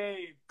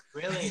insane.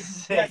 Really?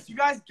 Yes, you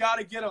guys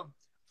gotta get them.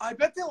 I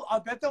bet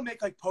they'll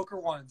make like poker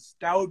ones.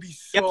 That would be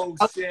so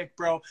sick,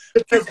 bro.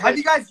 Have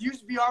you guys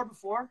used VR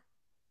before?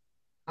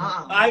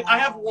 I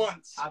have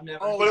once. I've never.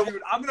 Oh,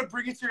 dude, I'm gonna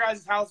bring it to your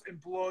guys' house and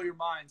blow your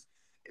minds.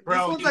 Bro,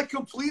 This one's dude. like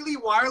completely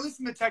wireless,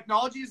 and the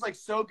technology is like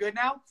so good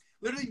now.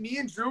 Literally, me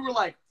and Drew were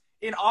like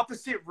in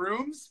opposite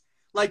rooms,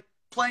 like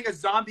playing a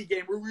zombie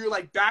game where we were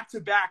like back to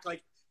back.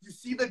 Like you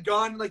see the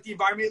gun, like the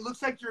environment. It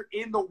looks like you're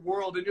in the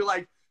world, and you're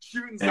like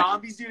shooting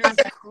zombies, dude.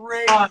 It's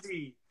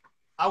crazy.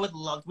 I would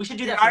love. We should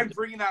do that. I'm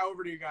bringing that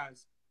over to you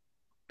guys.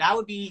 That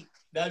would be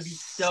sick.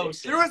 so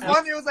sick. There was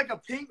one. It was like a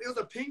ping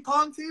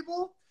pong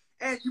table,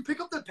 and you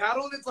pick up the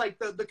paddle, and it's like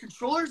the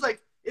controller's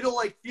like it'll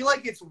like feel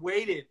like it's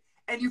weighted,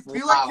 and you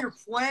feel like you're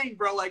playing,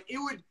 bro. Like it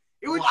would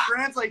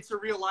translate to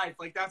real life.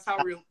 Like that's how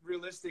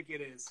realistic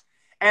it is,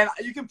 and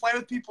you can play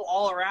with people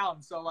all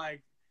around. So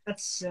like,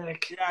 That's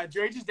sick. yeah,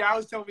 Drage's dad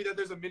was telling me that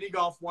there's a mini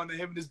golf one that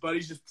him and his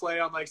buddies just play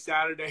on like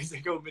Saturdays. They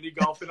go mini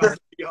golfing on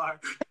VR.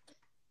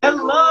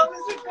 Hello,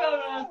 Mr.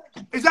 Coda.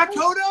 Is that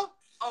Coda?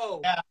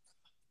 Oh. Yeah.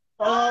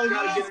 Oh,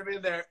 gotta get him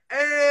in there.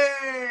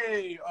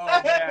 Hey!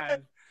 Oh,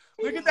 man.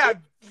 Look at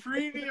that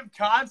premium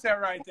content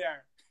right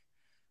there.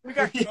 We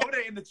got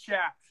Coda in the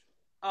chat.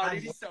 Oh,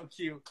 dude, he's so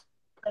cute.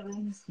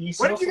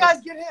 Where did you guys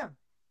get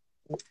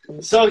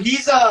him? So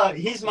he's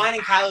mine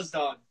and Kyla's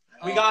dog.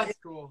 We got him That's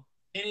cool.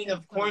 beginning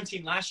of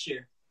quarantine last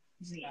year.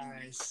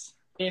 Nice.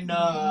 In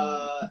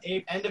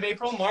end of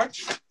April,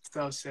 March.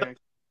 So sick.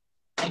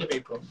 End of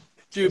April.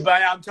 Dude,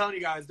 but I'm telling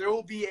you guys, there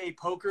will be a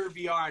poker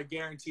VR, I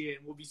guarantee it.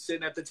 And we'll be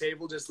sitting at the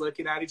table just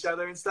looking at each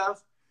other and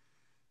stuff.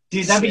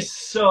 Dude, that'd be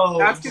so.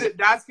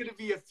 That's gonna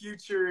be a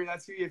future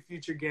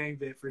gang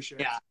bit for sure.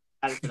 Yeah,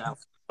 that is that.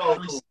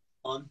 So cool.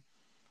 All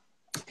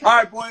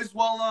right, boys.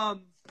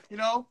 Well,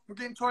 we're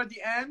getting toward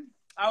the end.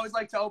 I always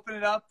like to open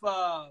it up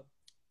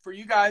for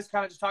you guys,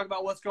 kind of just talk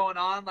about what's going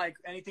on. Like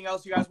anything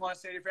else you guys want to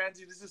say to your friends.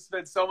 Dude, this has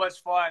been so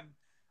much fun.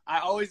 I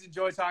always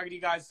enjoy talking to you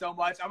guys so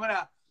much. I'm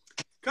gonna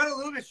cut it a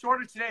little bit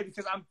shorter today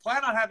because I'm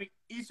planning on having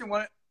each and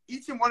one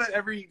of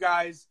every you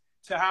guys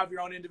to have your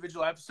own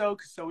individual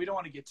episode, so we don't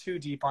want to get too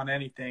deep on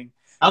anything.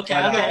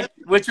 Okay.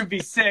 Which would be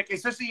sick,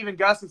 especially even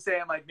Gus was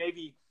saying like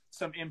maybe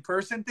some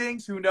in-person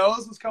things. Who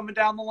knows what's coming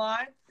down the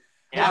line?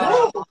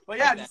 Yeah. But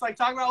yeah, just like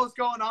talk about what's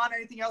going on.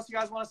 Anything else you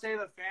guys want to say to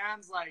the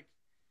fans? Like,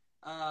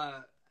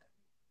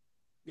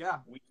 yeah.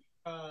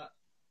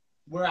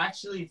 We're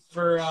actually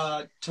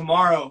for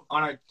tomorrow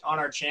on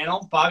our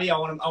channel, Bobby. I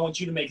want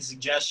you to make a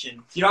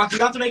suggestion. You don't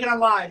have to make it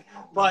on live,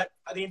 but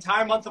the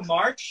entire month of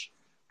March,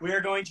 we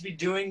are going to be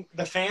doing.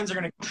 The fans are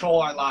going to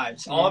control our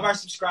lives. All of our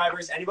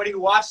subscribers, anybody who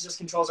watches us,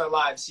 controls our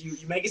lives. So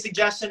you make a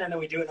suggestion, and then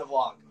we do it in a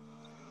vlog.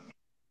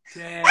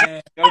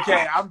 Dang.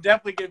 Okay, I'm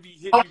definitely gonna be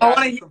hitting you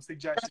guys with some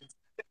suggestions.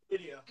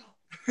 Video.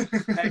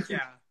 Heck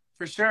yeah,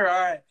 for sure.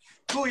 All right,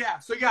 cool. Yeah.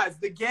 So guys,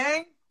 the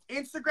gang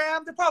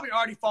Instagram, they're probably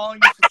already following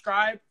you.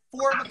 Subscribe.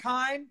 Four of a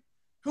kind.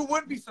 Who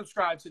wouldn't be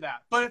subscribed to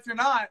that? But if you're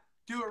not,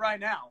 do it right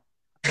now.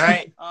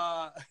 Right.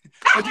 But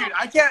dude,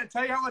 I can't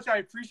tell you how much I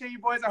appreciate you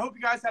boys. I hope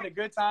you guys had a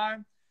good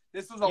time.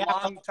 This was a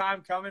long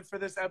time coming for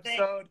this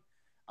episode.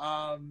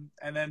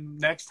 And then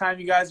next time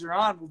you guys are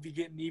on, we'll be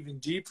getting even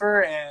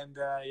deeper. And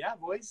yeah,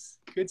 boys,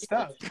 good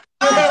stuff.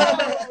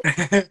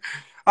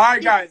 All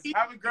right, guys,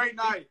 have a great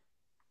night.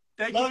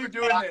 Thank you for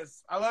doing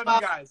this. I love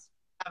you guys.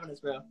 Having us,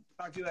 bro.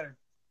 Talk to you later.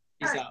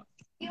 Peace out.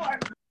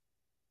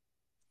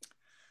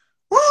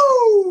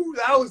 Woo!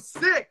 That was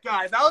sick,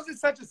 guys. That was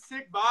just such a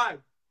sick vibe.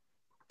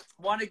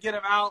 Want to get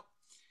them out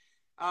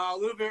a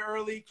little bit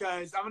early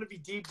because I'm going to be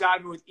deep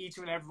diving with each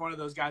and every one of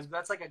those guys. But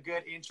that's like a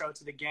good intro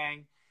to the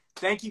gang.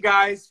 Thank you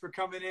guys for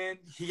coming in.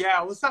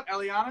 Yeah, what's up,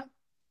 Eliana?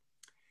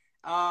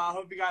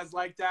 Hope you guys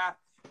like that.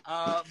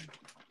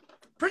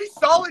 Pretty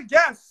solid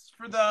guests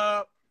for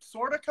the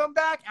sort of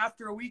comeback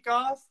after a week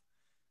off.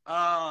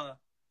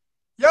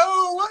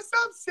 Yo, what's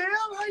up, Sam?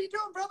 How you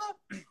doing,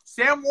 brother?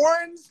 Sam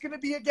Warren's going to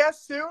be a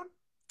guest soon.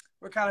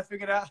 We're kind of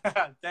figuring out.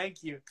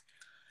 Thank you.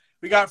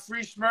 We got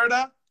Free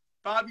Shmurda.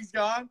 Bobby's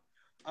gone.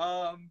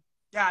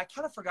 Yeah, I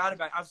kind of forgot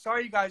about it. I'm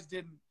sorry you guys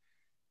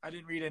I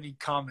didn't read any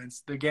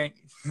comments. The gang,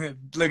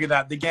 look at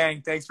that. The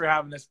gang, thanks for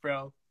having us,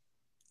 bro.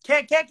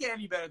 Can't get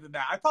any better than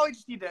that. I probably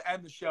just need to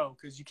end the show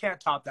because you can't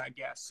top that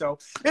guest. So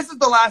this is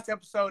the last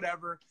episode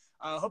ever.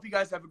 Hope you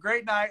guys have a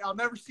great night. I'll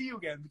never see you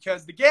again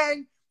because the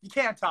gang, you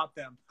can't top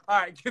them. All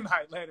right, good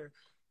night. Later.